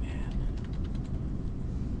Pac-Man.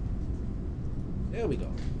 There we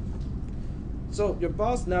go. So your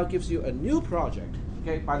boss now gives you a new project.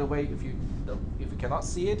 Okay. By the way, if you cannot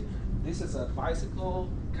see it, this is a bicycle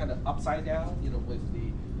kind of upside down. With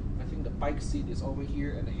I think the bike seat is over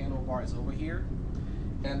here and the handlebar is over here,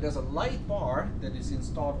 and there's a light bar that is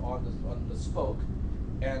installed on the spoke,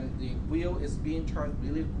 and the wheel is being turned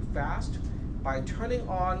really fast. By turning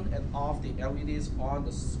on and off the LEDs on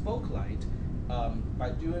the spoke light,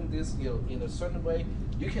 by doing this, in a certain way,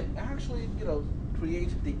 you can actually,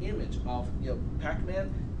 create the image of,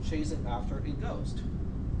 Pac-Man chasing after a ghost.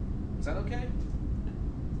 Is that okay?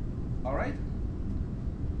 All right.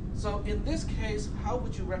 So in this case, how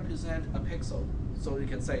would you represent a pixel? So you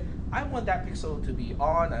can say, I want that pixel to be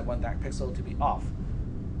on, I want that pixel to be off.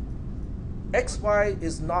 XY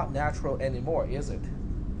is not natural anymore, is it?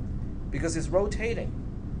 Because it's rotating.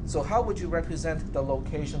 So how would you represent the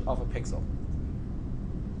location of a pixel?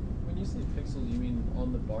 When you say pixel, you mean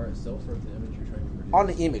on the bar itself or the image you're trying to produce? On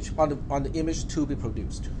the image, on the image to be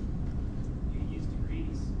produced. You can use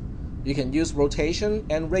degrees. You can use rotation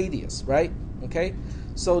and radius, right? Okay.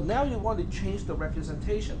 So now you want to change the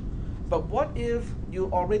representation. But what if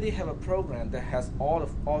you already have a program that has all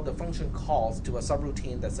the function calls to a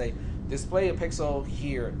subroutine that say, display a pixel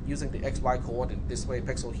here using the XY coordinate, display a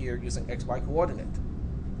pixel here using XY coordinate.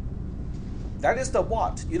 That is the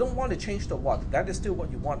what. You don't want to change the what. That is still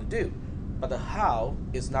what you want to do. But the how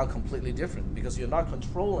is now completely different because you're not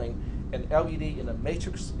controlling an LED in a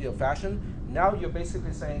matrix fashion. Now you're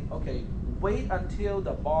basically saying, okay, wait until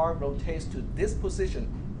the bar rotates to this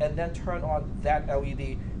position and then turn on that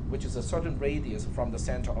LED, which is a certain radius from the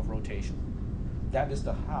center of rotation. That is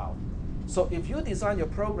the how. So if you design your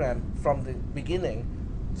program from the beginning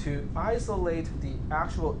to isolate the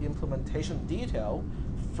actual implementation detail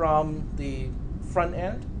from the front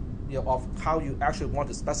end, of how you actually want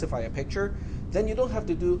to specify a picture, then you don't have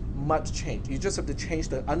to do much change. You just have to change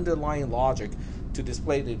the underlying logic to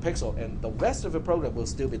display the pixel, and the rest of the program will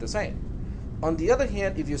still be the same. On the other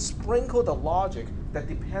hand, if you sprinkle the logic that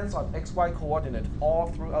depends on XY coordinate all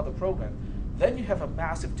throughout the program, then you have a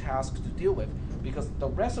massive task to deal with, because the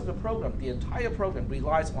rest of the program, the entire program,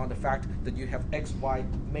 relies on the fact that you have XY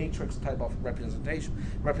matrix type of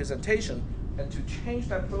representation, and to change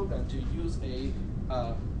that program to use a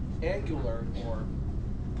angular or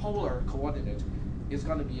polar coordinate is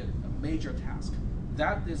going to be a major task.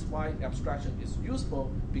 That is why abstraction is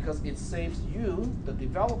useful, because it saves you, the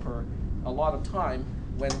developer, a lot of time.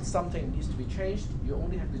 When something needs to be changed, you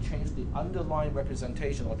only have to change the underlying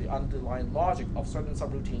representation or the underlying logic of certain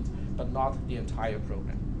subroutines, but not the entire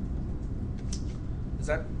program. Is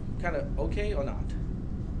that kind of okay or not?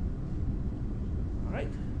 All right.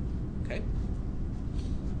 Okay.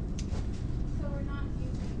 So we're not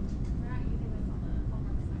using this on the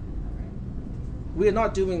homework assignment, though, right? We are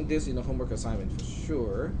not doing this in the homework assignment for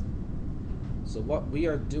sure. So what we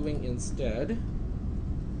are doing instead.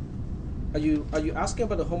 Are you asking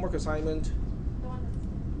about the homework assignment? The one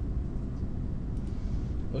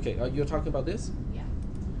that's Okay, you're talking about this? yeah.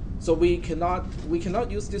 So we cannot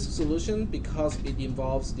use this solution because it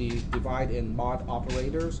involves the divide and mod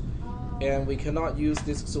operators, and we cannot use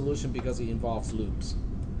this solution because it involves loops.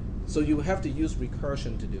 So you have to use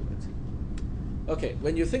recursion to do it. Okay,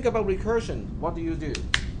 when you think about recursion, what do you do?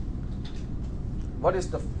 What is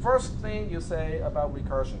the first thing you say about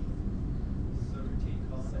recursion? Subroutine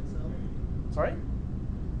calls itself. Sorry?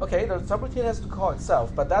 Okay, the subroutine has to call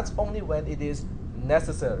itself, but that's only when it is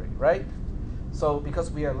necessary, right? So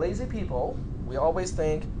because we are lazy people, we always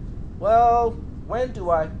think, well, when do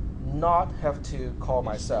I not have to call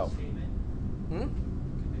myself? Conditional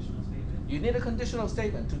statement. You need a conditional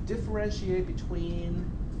statement to differentiate between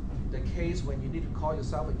the case when you need to call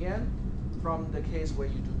yourself again from the case where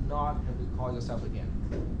you do not have to call yourself again.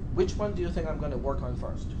 Which one do you think I'm going to work on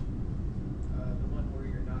first? The one where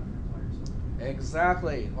you're not going to call yourself.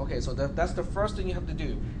 Exactly. Okay, so that's the first thing you have to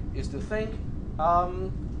do, is to think,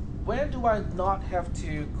 when do I not have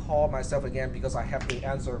to call myself again because I have the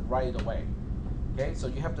answer right away? Okay, so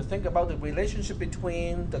you have to think about the relationship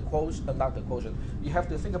between the quotient, not the quotient. You have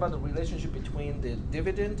to think about the relationship between the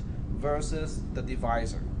dividend versus the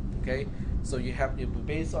divisor. Okay, so you have to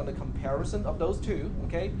based on the comparison of those two.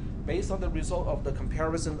 Okay, based on the result of the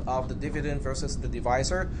comparison of the dividend versus the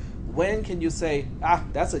divisor, when can you say,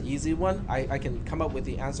 that's an easy one? I can come up with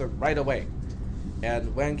the answer right away.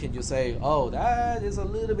 And when can you say, oh, that is a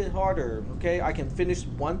little bit harder. Okay, I can finish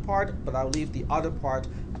one part, but I'll leave the other part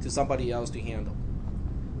to somebody else to handle.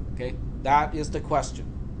 Okay, that is the question.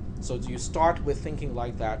 So you start with thinking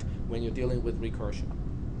like that when you're dealing with recursion.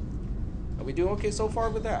 Are we doing okay so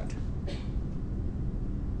far with that?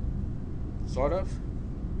 Sort of?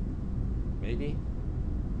 Maybe?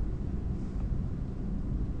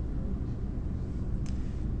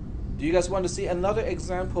 Do you guys want to see another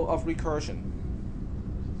example of recursion?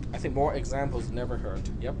 I think more examples never hurt.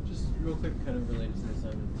 Yep. Just real quick, kind of related to the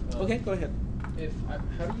assignment. Okay, go ahead.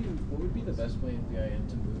 What would be the best way in VIN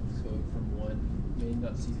to move code from one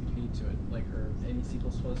main.cpp to it, like or any C++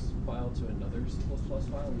 file to another C++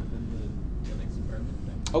 file within the Linux environment?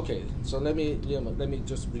 Okay, so let me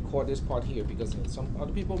just record this part here because some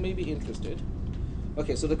other people may be interested.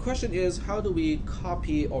 Okay, so the question is, how do we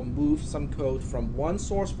copy or move some code from one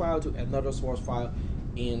source file to another source file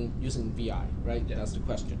in using VI, right? Yeah. That's the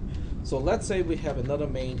question. So let's say we have another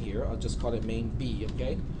main here. I'll just call it main B,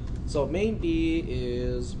 okay? So main B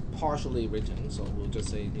is partially written, so we'll just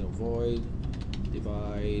say void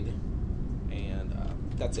divide, and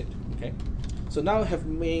that's it, okay? So now I have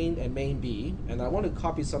main and main B, and I want to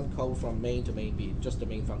copy some code from main to main B, just the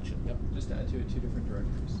main function. Yep. Just add to it two different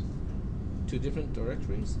directories. Two different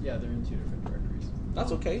directories? Yeah, they're in two different directories.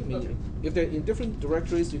 That's okay. I mean, okay. If they're in different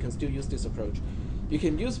directories, you can still use this approach. You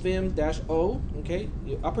can use vim-o, okay?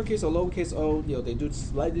 Uppercase or lowercase o, they do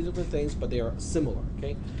slightly different things, but they are similar,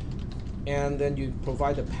 okay? And then you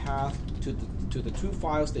provide a path to the two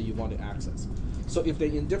files that you want to access. So if they're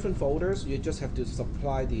in different folders, you just have to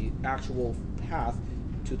supply the actual path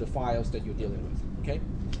to the files that you're dealing with, okay?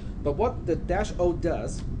 But what the -o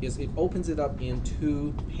does is it opens it up in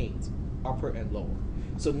two panes, upper and lower.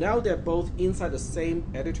 So now they're both inside the same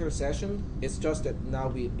editor session. It's just that now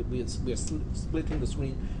we're splitting the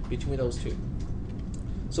screen between those two.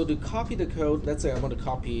 So to copy the code, let's say I want to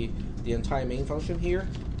copy the entire main function here.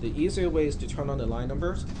 The easier way is to turn on the line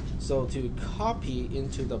numbers. So to copy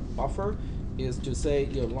into the buffer is to say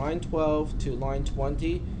line 12 to line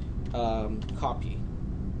 20, copy.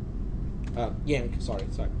 Yank, sorry.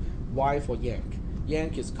 Y for yank.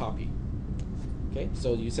 Yank is copy. Okay,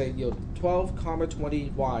 so you say 12,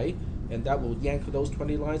 20 Y, and that will yank those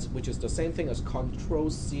 20 lines, which is the same thing as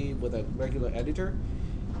Control-C with a regular editor.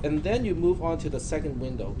 And then you move on to the second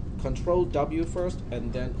window. Control-W first,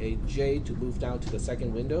 and then a J to move down to the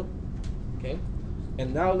second window. Okay,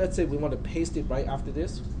 and now let's say we want to paste it right after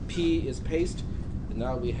this. P is paste, and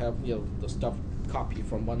now we have the stuff copied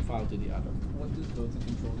from one file to the other. What does both the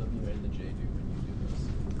Control-W and the J do when you do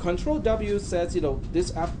this? Control-W says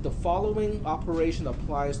the following operation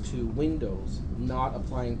applies to Windows, not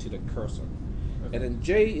applying to the cursor. Okay. And then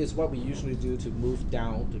J is what we usually do to move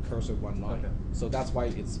down the cursor one line. Okay. So that's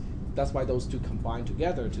why those two combine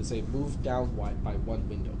together to say move down by one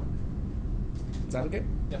window. Is that okay?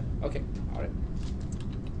 Yeah. Okay. All right.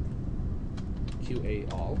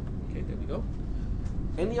 QA all. Okay, there we go.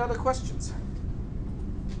 Any other questions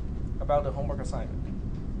about the homework assignment?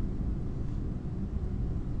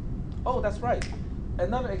 Oh, that's right.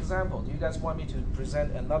 Another example. Do you guys want me to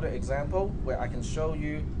present another example where I can show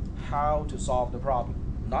you how to solve the problem?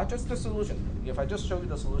 Not just the solution. If I just show you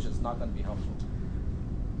the solution, it's not going to be helpful.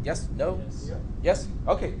 Yes? No? Yes. Yeah. Yes?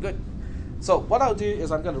 Okay, good. So what I'll do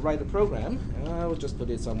is I'm going to write a program. I'll just put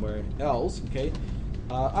it somewhere else, okay?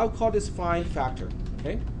 I'll call this find factor,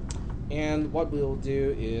 okay? And what we'll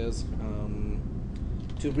do is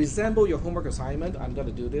to resemble your homework assignment, I'm going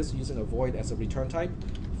to do this using a void as a return type.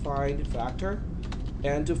 Find factor,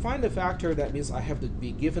 and to find the factor, that means I have to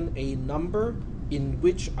be given a number in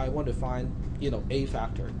which I want to find a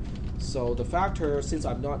factor. So the factor, since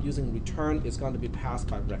I'm not using return, is going to be passed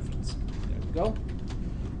by reference. There we go.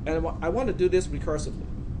 And I want to do this recursively.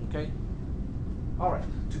 Okay. All right.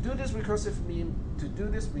 To do this recursively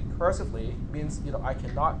means I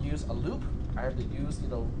cannot use a loop. I have to use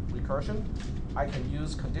recursion. I can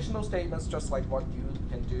use conditional statements just like what you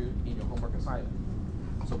can do in your homework assignment.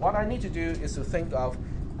 So what I need to do is to think of,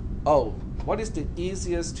 what is the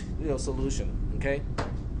easiest solution? Okay.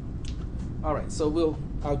 All right. So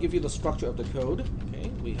I'll give you the structure of the code.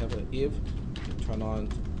 Okay. We have an if, turn on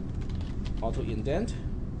auto indent.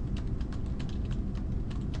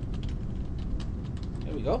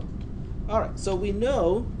 There we go. All right, so we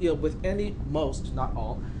know, with any, most, not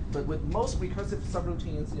all, but with most recursive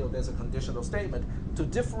subroutines, there's a conditional statement to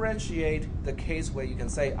differentiate the case where you can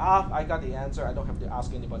say, I got the answer, I don't have to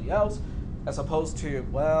ask anybody else, as opposed to,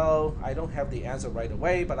 well, I don't have the answer right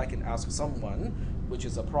away, but I can ask someone, which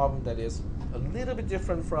is a problem that is a little bit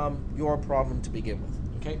different from your problem to begin with,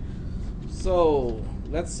 okay? So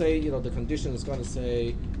let's say, the condition is going to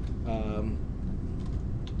say,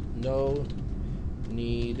 no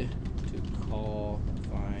need to call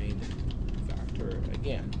find factor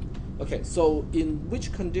again. Okay, so in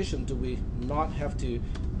which condition do we not have to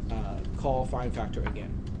call find factor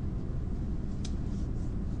again?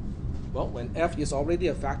 Well, when f is already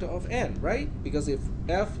a factor of n, right? Because if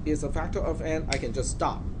f is a factor of n, I can just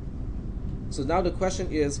stop. So now the question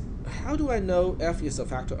is, how do I know f is a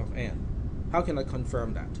factor of n? How can I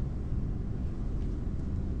confirm that?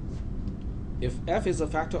 If f is a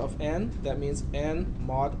factor of n, that means n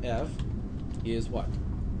mod f is what?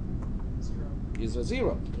 0. Is a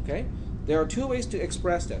 0, okay? There are two ways to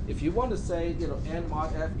express that. If you want to say, n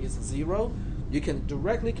mod f is 0, you can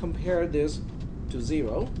directly compare this to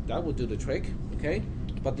 0. That will do the trick, okay?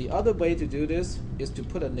 But the other way to do this is to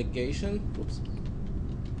put a negation,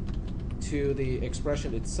 to the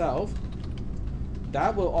expression itself.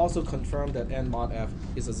 That will also confirm that n mod f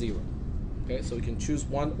is a 0. Okay, so you can choose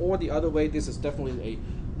one or the other way. This is definitely a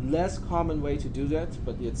less common way to do that,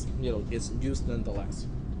 but it's it's used nonetheless.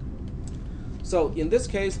 So in this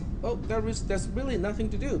case, there's really nothing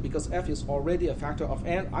to do because f is already a factor of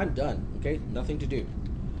n. I'm done. Okay, nothing to do.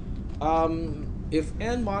 If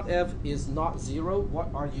n mod f is not 0, what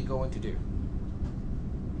are you going to do?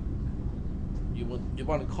 You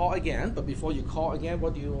want to call again, but before you call again,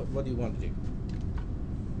 what do you want to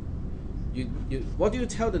do? What do you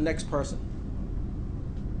tell the next person?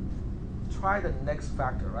 Try the next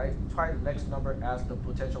factor, right? Try the next number as the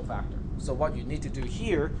potential factor. So what you need to do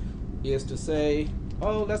here is to say,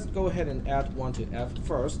 let's go ahead and add 1 to f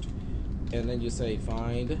first, and then you say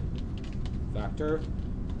find factor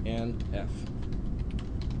and f.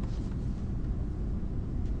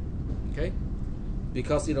 Okay?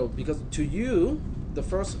 Because to you, the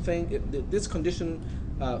first thing, this condition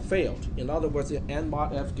failed. In other words, if n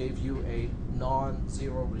mod f gave you a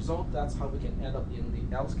non-zero result, that's how we can end up in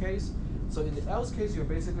the else case. So in the else case, you're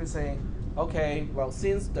basically saying, okay, well,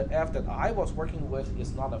 since the f that I was working with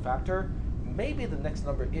is not a factor, maybe the next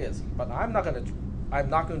number is, but I'm not going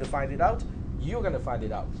to find it out. You're going to find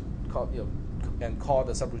it out, and call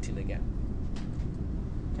the subroutine again.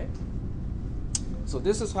 Okay. So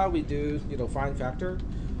this is how we do, find factor.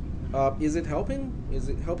 Is it helping? Is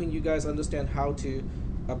it helping you guys understand how to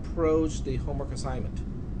approach the homework assignment?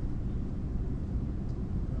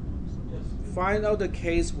 Find out the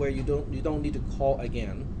case where you don't need to call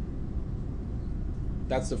again.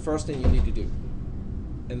 That's the first thing you need to do.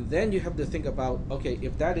 And then you have to think about, okay,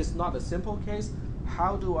 if that is not a simple case,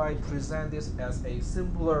 how do I present this as a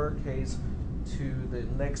simpler case to the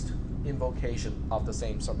next invocation of the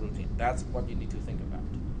same subroutine? That's what you need to think about.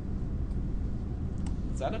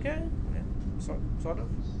 Is that okay? Yeah, sort of.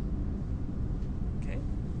 Okay.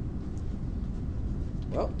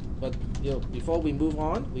 Well, but before we move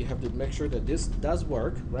on, we have to make sure that this does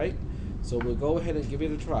work, right? So we'll go ahead and give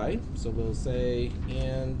it a try. So we'll say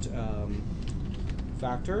and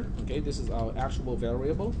factor. Okay, this is our actual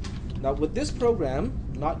variable. Now with this program,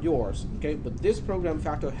 not yours, okay, but this program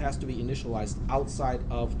factor has to be initialized outside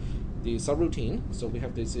of the subroutine. So we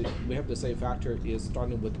have to say factor is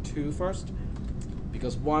starting with 2 first,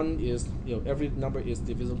 because 1 is every number is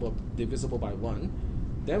divisible by 1.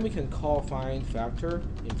 Then we can call find factor.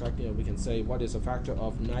 In fact, we can say what is a factor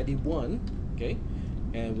of 91, okay,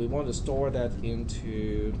 and we want to store that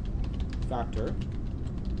into factor.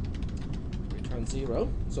 Return 0.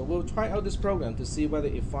 So we'll try out this program to see whether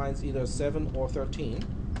it finds either 7 or 13.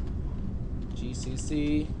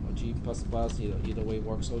 GCC or G++, either way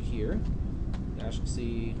works. So here,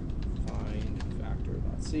 -c find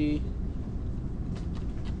factor.c.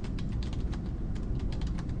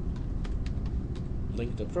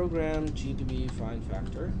 Link the program, g2b find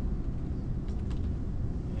factor,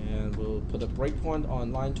 and we'll put a breakpoint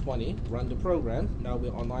on line 20. Run the program. Now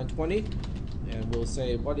we're on line 20, and we'll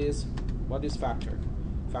say what is factor.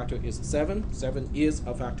 Factor is 7. 7 is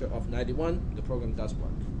a factor of 91. The program does work.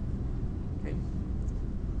 Okay.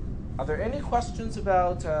 Are there any questions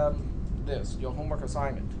about this, your homework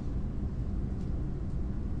assignment?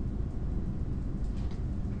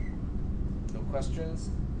 No questions?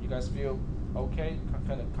 You guys feel okay,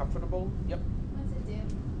 kind of comfortable? Yep. What's it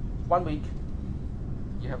do? 1 week.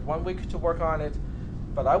 You have 1 week to work on it.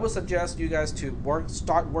 But I would suggest you guys to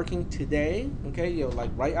start working today. Okay, like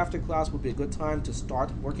right after class would be a good time to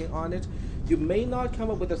start working on it. You may not come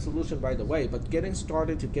up with a solution right away, but getting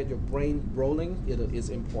started to get your brain rolling is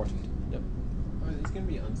important. Yep. Are these going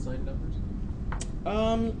to be unsigned numbers?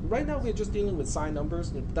 Right now we're just dealing with signed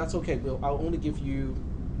numbers. That's okay. I'll only give you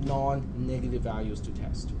non-negative values to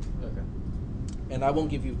test. Okay. And I won't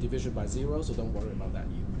give you division by zero, so don't worry about that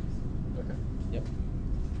either. Okay. Yep.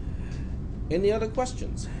 Any other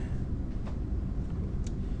questions?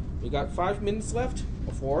 We got 5 minutes left,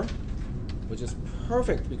 or 4, which is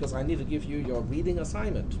perfect because I need to give you your reading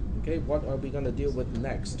assignment. Okay, what are we going to deal with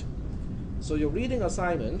next? So your reading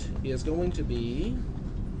assignment is going to be,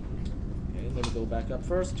 okay, let me go back up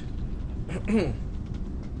first.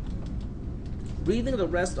 Reading the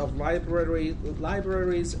rest of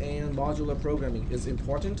libraries and modular programming is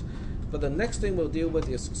important, but the next thing we'll deal with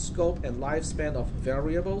is scope and lifespan of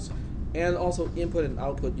variables, and also input and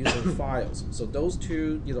output using files. So those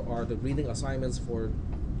two, are the reading assignments for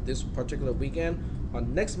this particular weekend.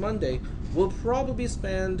 On next Monday, we'll probably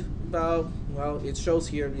spend about, well, it shows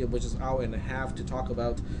here, which is an hour and a half to talk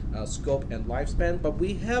about scope and lifespan, but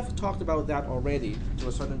we have talked about that already to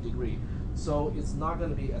a certain degree. So it's not going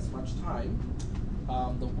to be as much time.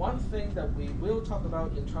 The one thing that we will talk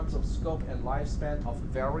about in terms of scope and lifespan of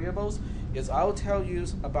variables is I'll tell you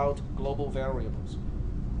about global variables.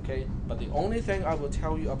 Okay, but the only thing I will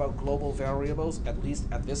tell you about global variables, at least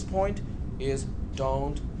at this point, is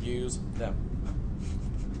don't use them.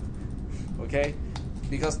 Okay,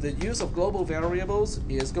 because the use of global variables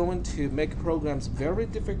is going to make programs very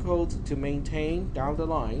difficult to maintain down the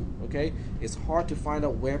line. Okay, it's hard to find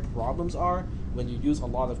out where problems are when you use a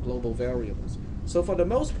lot of global variables. So for the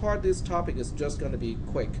most part, this topic is just going to be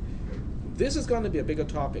quick. This is going to be a bigger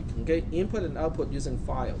topic. Okay, input and output using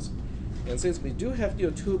files. And since we do have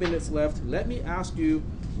 2 minutes left, let me ask you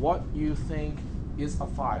what you think is a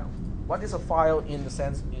file. What is a file in the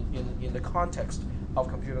sense, in the context of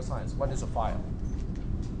computer science? What is a file?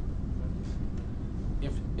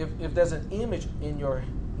 If there's an image in your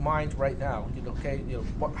mind right now,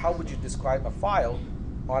 how would you describe a file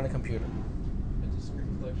on a computer? It's a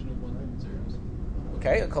collection of ones and zeros.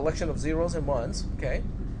 Okay, a collection of zeros and ones. Okay.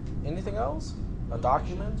 Anything else? A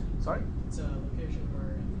document? Sorry? It's a location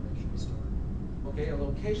where information is stored. Okay, a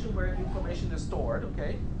location where information is stored.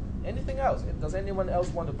 Okay. Anything else? Does anyone else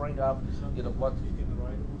want to bring up, what you can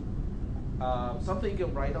write on? something you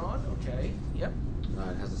can write on? Okay. Yep.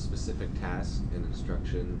 It has a specific task and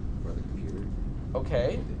instruction for the computer.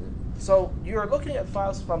 Okay. So you're looking at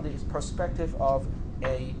files from the perspective of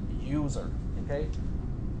a user. Okay.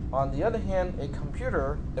 On the other hand, a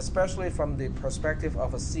computer, especially from the perspective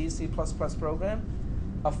of a C++ program,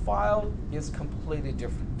 a file is completely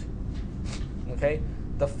different. Okay?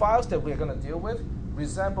 The files that we're going to deal with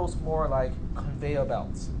resembles more like conveyor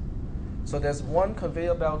belts. So there's one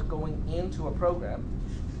conveyor belt going into a program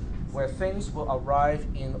where things will arrive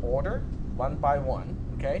in order, one by one,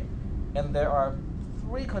 okay? And there are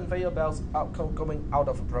 3 conveyor belts going out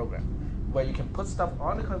of a program, where you can put stuff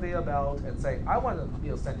on the conveyor belt and say, I want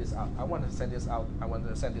to send this out, I want to send this out, I want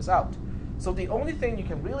to send this out. So the only thing you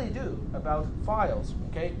can really do about files,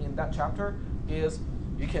 okay, in that chapter is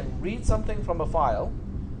you can read something from a file,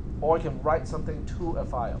 or you can write something to a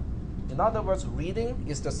file. In other words, reading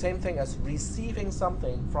is the same thing as receiving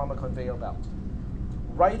something from a conveyor belt.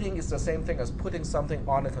 Writing is the same thing as putting something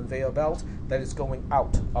on a conveyor belt that is going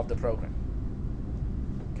out of the program.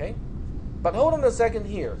 Okay? But hold on a second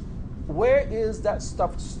here. Where is that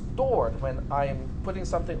stuff stored when I am putting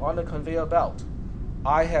something on a conveyor belt?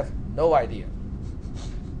 I have no idea.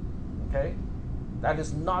 Okay? That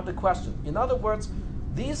is not the question. In other words,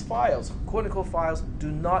 these files, quote-unquote files,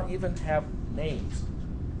 do not even have names.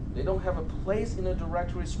 They don't have a place in a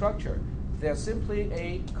directory structure. They're simply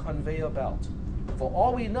a conveyor belt. For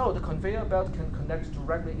all we know, the conveyor belt can connect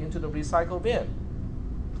directly into the recycle bin.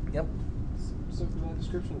 Yep. So for that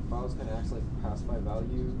description, files kind of acts like pass-by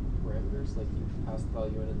value parameters, like you pass the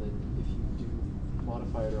value in, and then if you do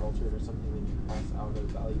modify it or alter it or something, then you pass out a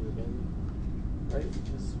value again, right?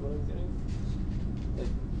 Is what I'm getting? Like,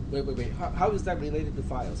 Wait. How is that related to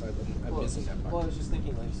files? I'm missing that part. Well, I was just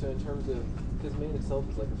thinking, like, so in terms of, because main itself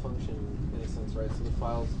is like a function in a sense, right? So the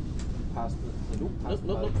files pass the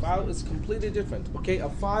No, file is completely different. Okay, a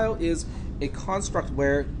file is a construct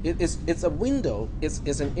where it's a window, it's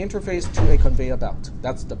an interface to a conveyor belt.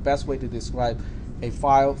 That's the best way to describe a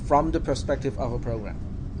file from the perspective of a program.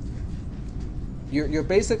 You're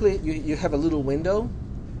basically, you have a little window,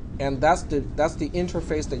 and that's the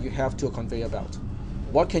interface that you have to a conveyor belt.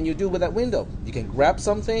 What can you do with that window? You can grab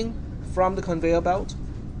something from the conveyor belt,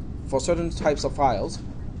 for certain types of files,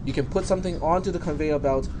 you can put something onto the conveyor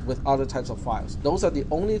belt with other types of files. Those are the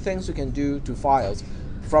only things you can do to files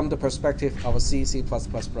from the perspective of a C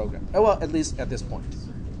program. Well, at least at this point.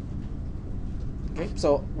 Okay,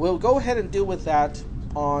 so we'll go ahead and deal with that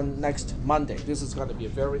on next Monday. This is going to be a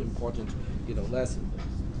very important, lesson.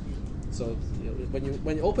 So when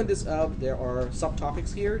you open this up, there are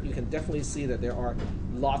subtopics here. You can definitely see that there are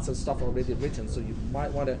lots of stuff already written. So you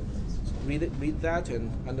might want to read that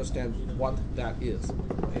and understand what that is.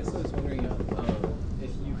 Okay, so I was wondering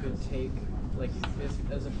if you could take, like,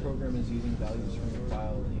 if as a program is using values from a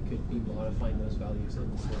file, you could be modifying those values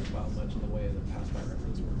in the source file much in the way that pass by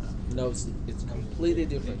reference works. No, it's completely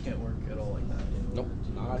different. It can't work at all like that. Nope,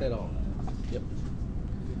 not at all. Yep.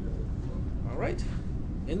 All right.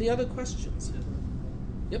 Any other questions?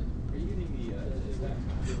 Yep. Are you getting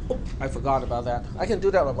Oh, I forgot about that. I can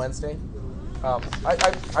do that on Wednesday.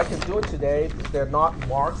 I can do it today. They're not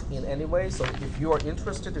marked in any way, so if you are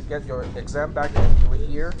interested to get your exam back and do it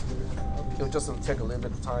here, it'll just take a little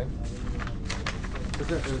bit of time. Was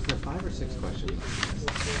there 5 or 6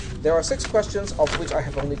 questions? There are 6 questions, of which I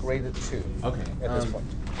have only graded 2. Okay. At this point.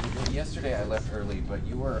 Yesterday I left early, but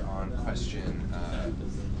you were on question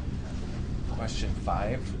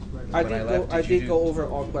 5. I When did left, go. Go over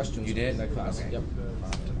all questions. You did? in that class. Okay. Yep. I'll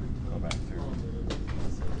have to go back through.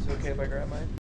 Is it okay if I grab mine?